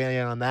yesterday. Weigh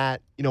in on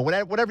that.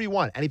 Whatever you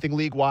want. Anything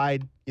league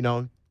wide.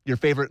 Your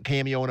favorite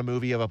cameo in a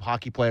movie of a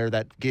hockey player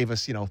that gave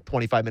us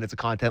 25 minutes of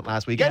content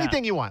last week. Yeah.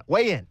 Anything you want.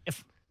 Weigh in.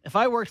 If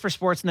I worked for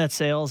Sportsnet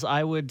sales,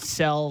 I would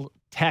sell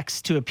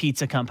text to a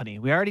pizza company.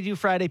 We already do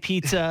Friday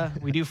pizza.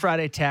 We do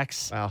Friday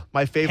text. Wow,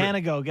 my favorite.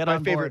 Panago, get my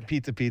on favorite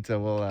board. pizza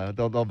will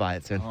they'll buy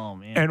it soon. Oh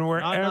man! And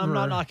wherever- I'm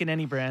not knocking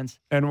any brands.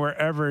 And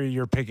wherever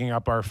you're picking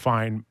up our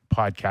fine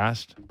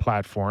podcast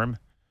platform,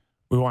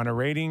 we want a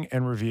rating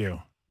and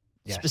review.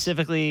 Yes.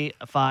 Specifically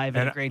a 5.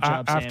 And a great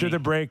job, after Sammy. the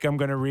break, I'm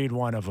going to read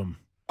one of them.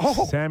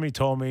 Oh. Sammy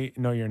told me,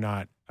 no, you're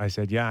not. I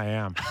said, yeah, I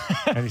am.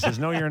 And he says,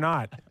 no, you're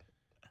not.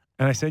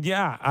 And I said,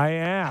 yeah, I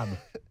am.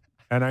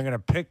 And I'm going to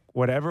pick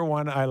whatever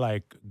one I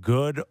like,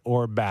 good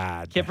or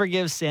bad. Kipper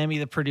gives Sammy,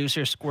 the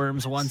producer,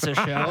 squirms once a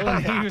show.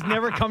 He was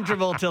never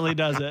comfortable till he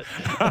does it.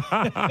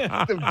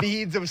 The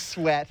beads of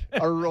sweat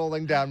are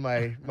rolling down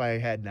my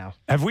head now.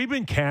 Have we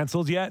been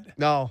canceled yet?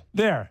 No,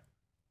 There.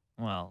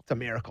 Well, it's a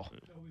miracle.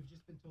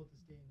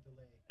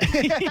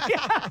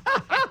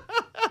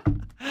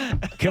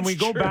 Can we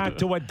go true. back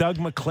to what Doug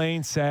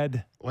McLean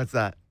said? What's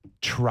that?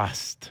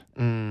 Trust.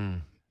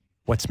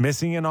 What's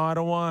missing in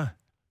Ottawa?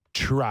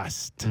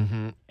 Trust.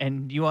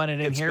 and you want it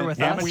in It's here the with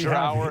What us? we amateur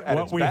hour have, at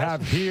what its we best.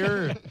 have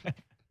here,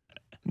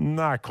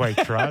 not quite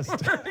trust.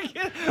 What's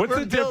We're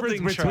the difference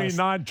building between trust.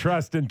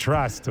 non-trust and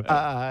trust?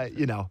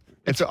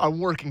 I'm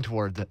working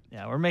towards it.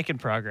 Yeah, we're making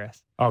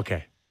progress.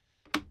 Okay.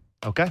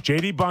 Okay.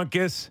 JD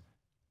Bunkus,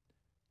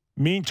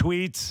 mean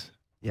tweets,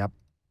 Yep.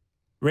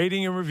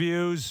 rating and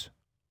reviews,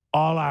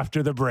 all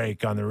after the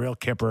break on the Real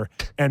Kipper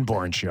and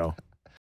Bourne Show.